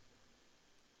risk.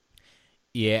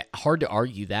 Yeah, hard to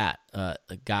argue that. A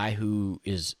guy who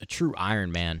is a true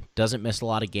Iron Man, doesn't miss a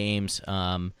lot of games.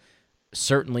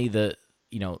 Certainly the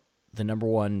number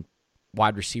 1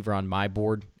 wide receiver on my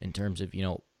board in terms of,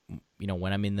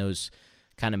 when I'm in those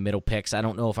kind of middle picks. I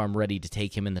don't know if I'm ready to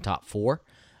take him in the top 4,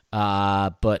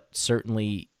 but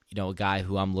certainly, a guy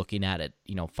who I'm looking at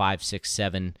 5, 6,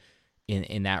 7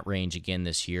 in that range again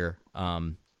this year.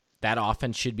 That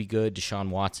offense should be good.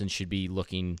 Deshaun Watson should be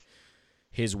looking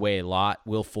his way a lot.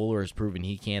 Will Fuller has proven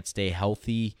he can't stay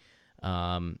healthy.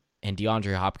 And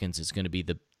DeAndre Hopkins is going to be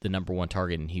the number 1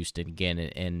 target in Houston again,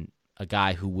 and a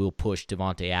guy who will push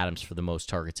Devontae Adams for the most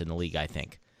targets in the league, I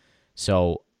think.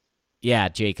 So, yeah,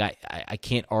 Jake, I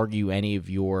can't argue any of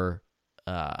your,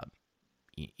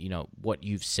 what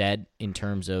you've said in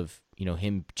terms of,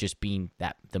 him just being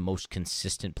the most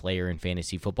consistent player in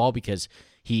fantasy football, because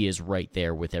he is right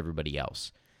there with everybody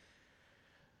else.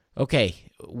 Okay,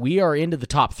 we are into the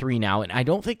top 3 now, and I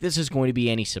don't think this is going to be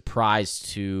any surprise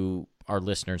to our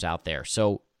listeners out there.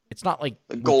 So it's not like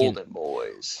the Golden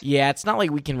Boys. Yeah, it's not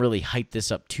like we can really hype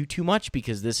this up too much,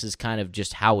 because this is kind of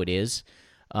just how it is.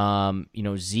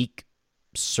 Zeke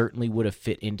certainly would have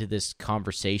fit into this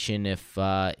conversation if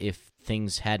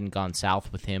things hadn't gone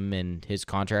south with him and his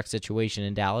contract situation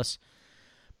in Dallas.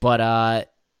 But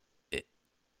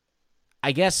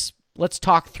I guess let's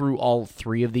talk through all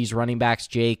 3 of these running backs,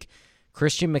 Jake.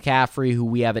 Christian McCaffrey, who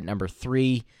we have at number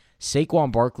 3,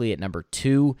 Saquon Barkley at number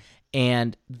 2,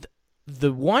 and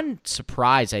the one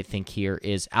surprise I think here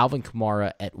is Alvin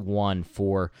Kamara at 1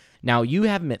 for, now you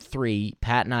have him at 3,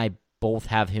 Pat and I both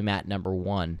have him at number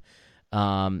 1.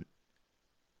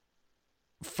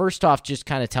 First off, just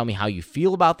kind of tell me how you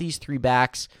feel about these 3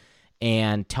 backs,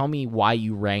 and tell me why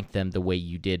you ranked them the way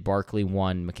you did. Barkley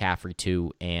 1, McCaffrey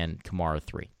 2, and Kamara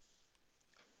 3.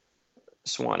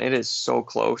 Swan, it is so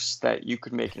close that you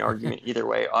could make an argument either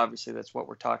way. Obviously, that's what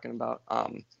we're talking about.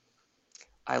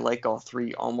 I like all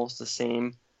 3 almost the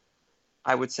same.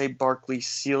 I would say Barkley's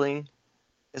ceiling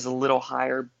is a little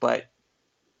higher, but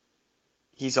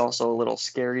he's also a little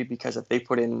scary because if they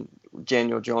put in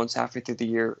Daniel Jones halfway through the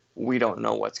year, we don't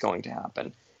know what's going to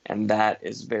happen, and that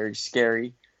is very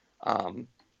scary.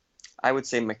 I would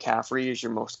say McCaffrey is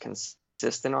your most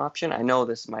consistent option. I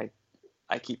know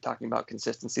I keep talking about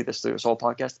consistency through this whole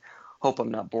podcast. Hope I'm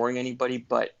not boring anybody,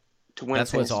 but to win a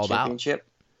fantasy championship,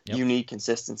 you need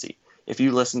consistency. If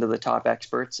you listen to the top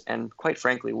experts, and quite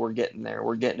frankly, we're getting there.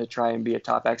 We're getting to try and be a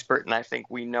top expert, and I think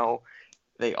we know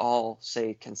they all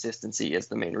say consistency is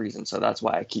the main reason, so that's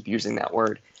why I keep using that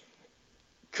word.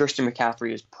 Christian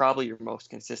McCaffrey is probably your most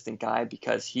consistent guy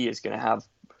because he is going to have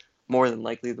more than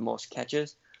likely the most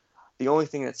catches. The only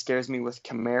thing that scares me with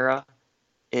Kamara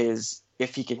is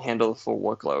if he can handle the full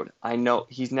workload. I know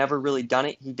he's never really done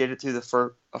it. He did it through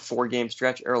a 4-game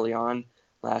stretch early on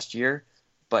last year,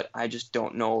 but I just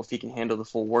don't know if he can handle the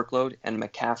full workload, and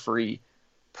McCaffrey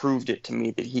proved it to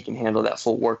me that he can handle that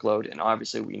full workload, and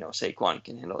obviously we know Saquon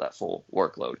can handle that full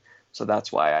workload. So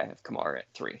that's why I have Kamara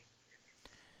at 3.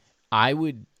 I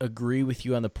would agree with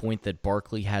you on the point that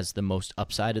Barkley has the most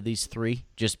upside of these 3,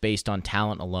 just based on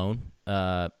talent alone.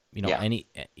 Any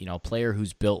player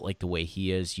who's built like the way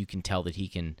he is, you can tell that he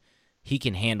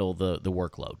can handle the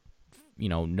workload.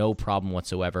 No problem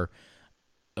whatsoever.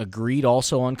 Agreed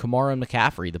also on Kamara and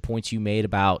McCaffrey. The points you made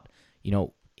about,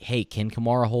 hey, can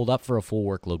Kamara hold up for a full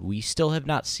workload? We still have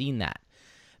not seen that.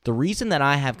 The reason that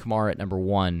I have Kamara at number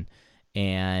 1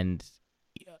 and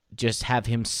just have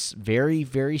him very,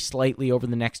 very slightly over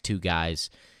the next 2 guys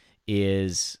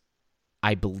is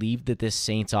I believe that this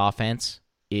Saints offense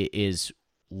is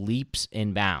leaps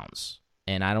and bounds,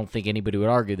 and I don't think anybody would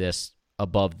argue this,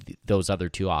 above those other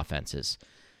 2 offenses.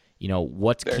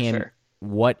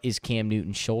 What is Cam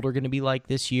Newton's shoulder going to be like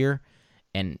this year,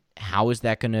 and how is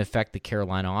that going to affect the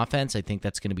Carolina offense? I think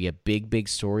that's going to be a big, big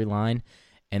storyline.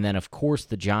 And then, of course,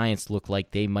 the Giants look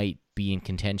like they might be in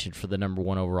contention for the number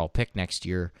 1 overall pick next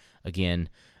year again.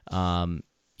 A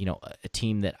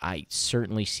team that I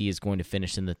certainly see is going to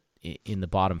finish in the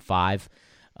bottom 5.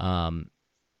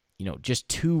 Just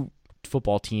 2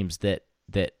 football teams that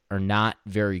are not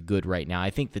very good right now. I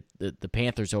think that the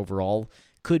Panthers overall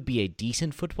could be a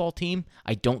decent football team.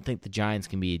 I don't think the Giants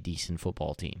can be a decent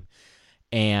football team.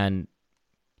 And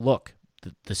look,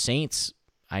 the Saints,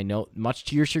 I know, much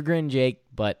to your chagrin, Jake,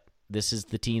 but this is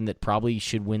the team that probably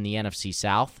should win the NFC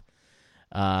South.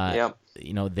 Yep.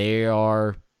 They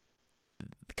are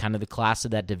kind of the class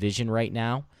of that division right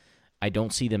now. I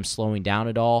don't see them slowing down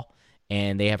at all,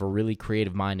 and they have a really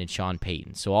creative mind in Sean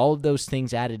Payton. So all of those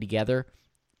things added together,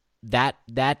 that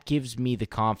gives me the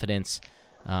confidence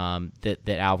that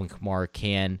Alvin Kamara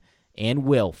can and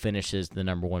will finish as the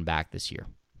number 1 back this year.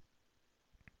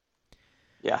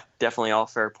 Yeah, definitely all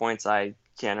fair points. I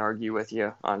can't argue with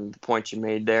you on the points you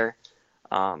made there.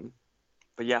 But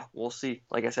yeah, we'll see.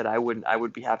 Like I said, I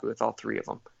would be happy with all 3 of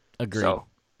them. Agreed. So,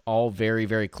 all very,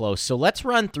 very close. So let's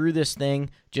run through this thing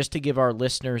just to give our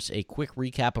listeners a quick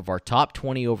recap of our top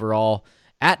 20 overall.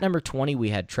 At number 20, we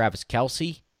had Travis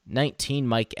Kelce, 19,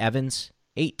 Mike Evans,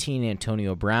 18,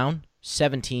 Antonio Brown,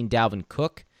 17, Dalvin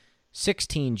Cook,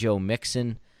 16, Joe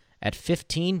Mixon. At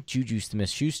 15, Juju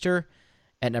Smith-Schuster.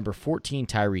 At number 14,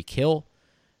 Tyreek Hill.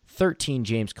 13,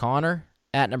 James Conner.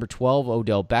 At number 12,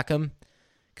 Odell Beckham.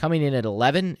 Coming in at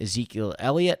 11, Ezekiel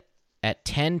Elliott. At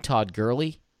 10, Todd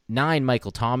Gurley. 9,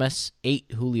 Michael Thomas.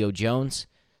 8, Julio Jones.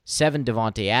 7,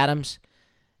 Devontae Adams.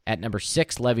 At number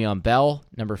 6, Le'Veon Bell.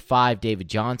 Number 5, David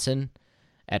Johnson.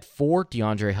 At 4,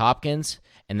 DeAndre Hopkins.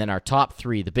 And then our top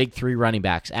 3, the big 3 running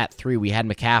backs. At 3, we had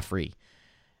McCaffrey.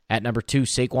 At number 2,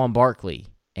 Saquon Barkley.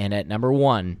 And at number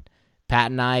 1, Pat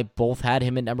and I both had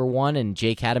him at number 1, and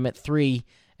Jake had him at 3,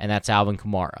 and that's Alvin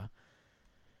Kamara.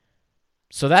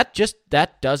 So that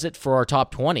does it for our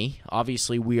top 20.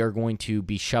 Obviously, we are going to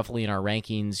be shuffling our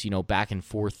rankings, back and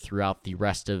forth throughout the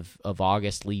rest of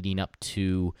August leading up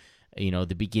to,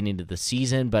 the beginning of the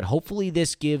season. But hopefully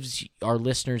this gives our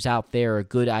listeners out there a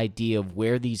good idea of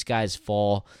where these guys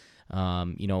fall,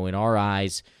 in our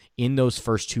eyes in those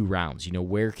first 2 rounds?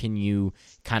 Where can you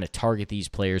kind of target these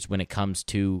players when it comes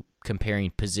to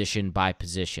comparing position by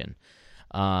position?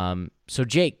 So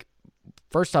Jake,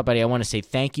 first off, buddy, I want to say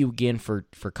thank you again for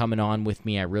coming on with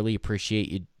me. I really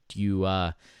appreciate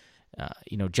you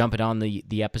jumping on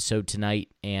the episode tonight,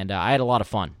 and I had a lot of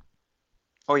fun.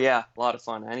 Oh yeah, a lot of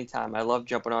fun. Anytime. I love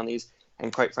jumping on these,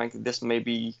 and quite frankly, this may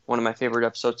be one of my favorite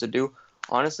episodes to do.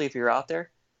 Honestly, if you're out there,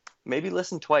 maybe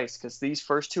listen twice, because these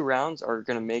first 2 rounds are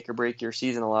going to make or break your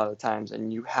season a lot of the times,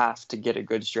 and you have to get a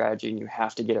good strategy, and you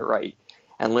have to get it right,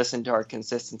 and listen to our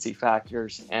consistency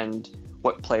factors and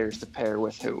what players to pair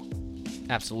with who.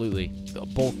 Absolutely.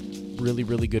 Both really,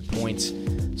 really good points.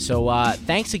 So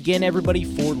thanks again, everybody,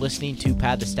 for listening to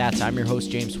Pad the Stats. I'm your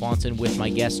host, James Swanson, with my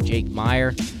guest, Jake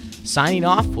Meyer. Signing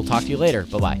off. We'll talk to you later.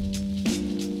 Bye-bye.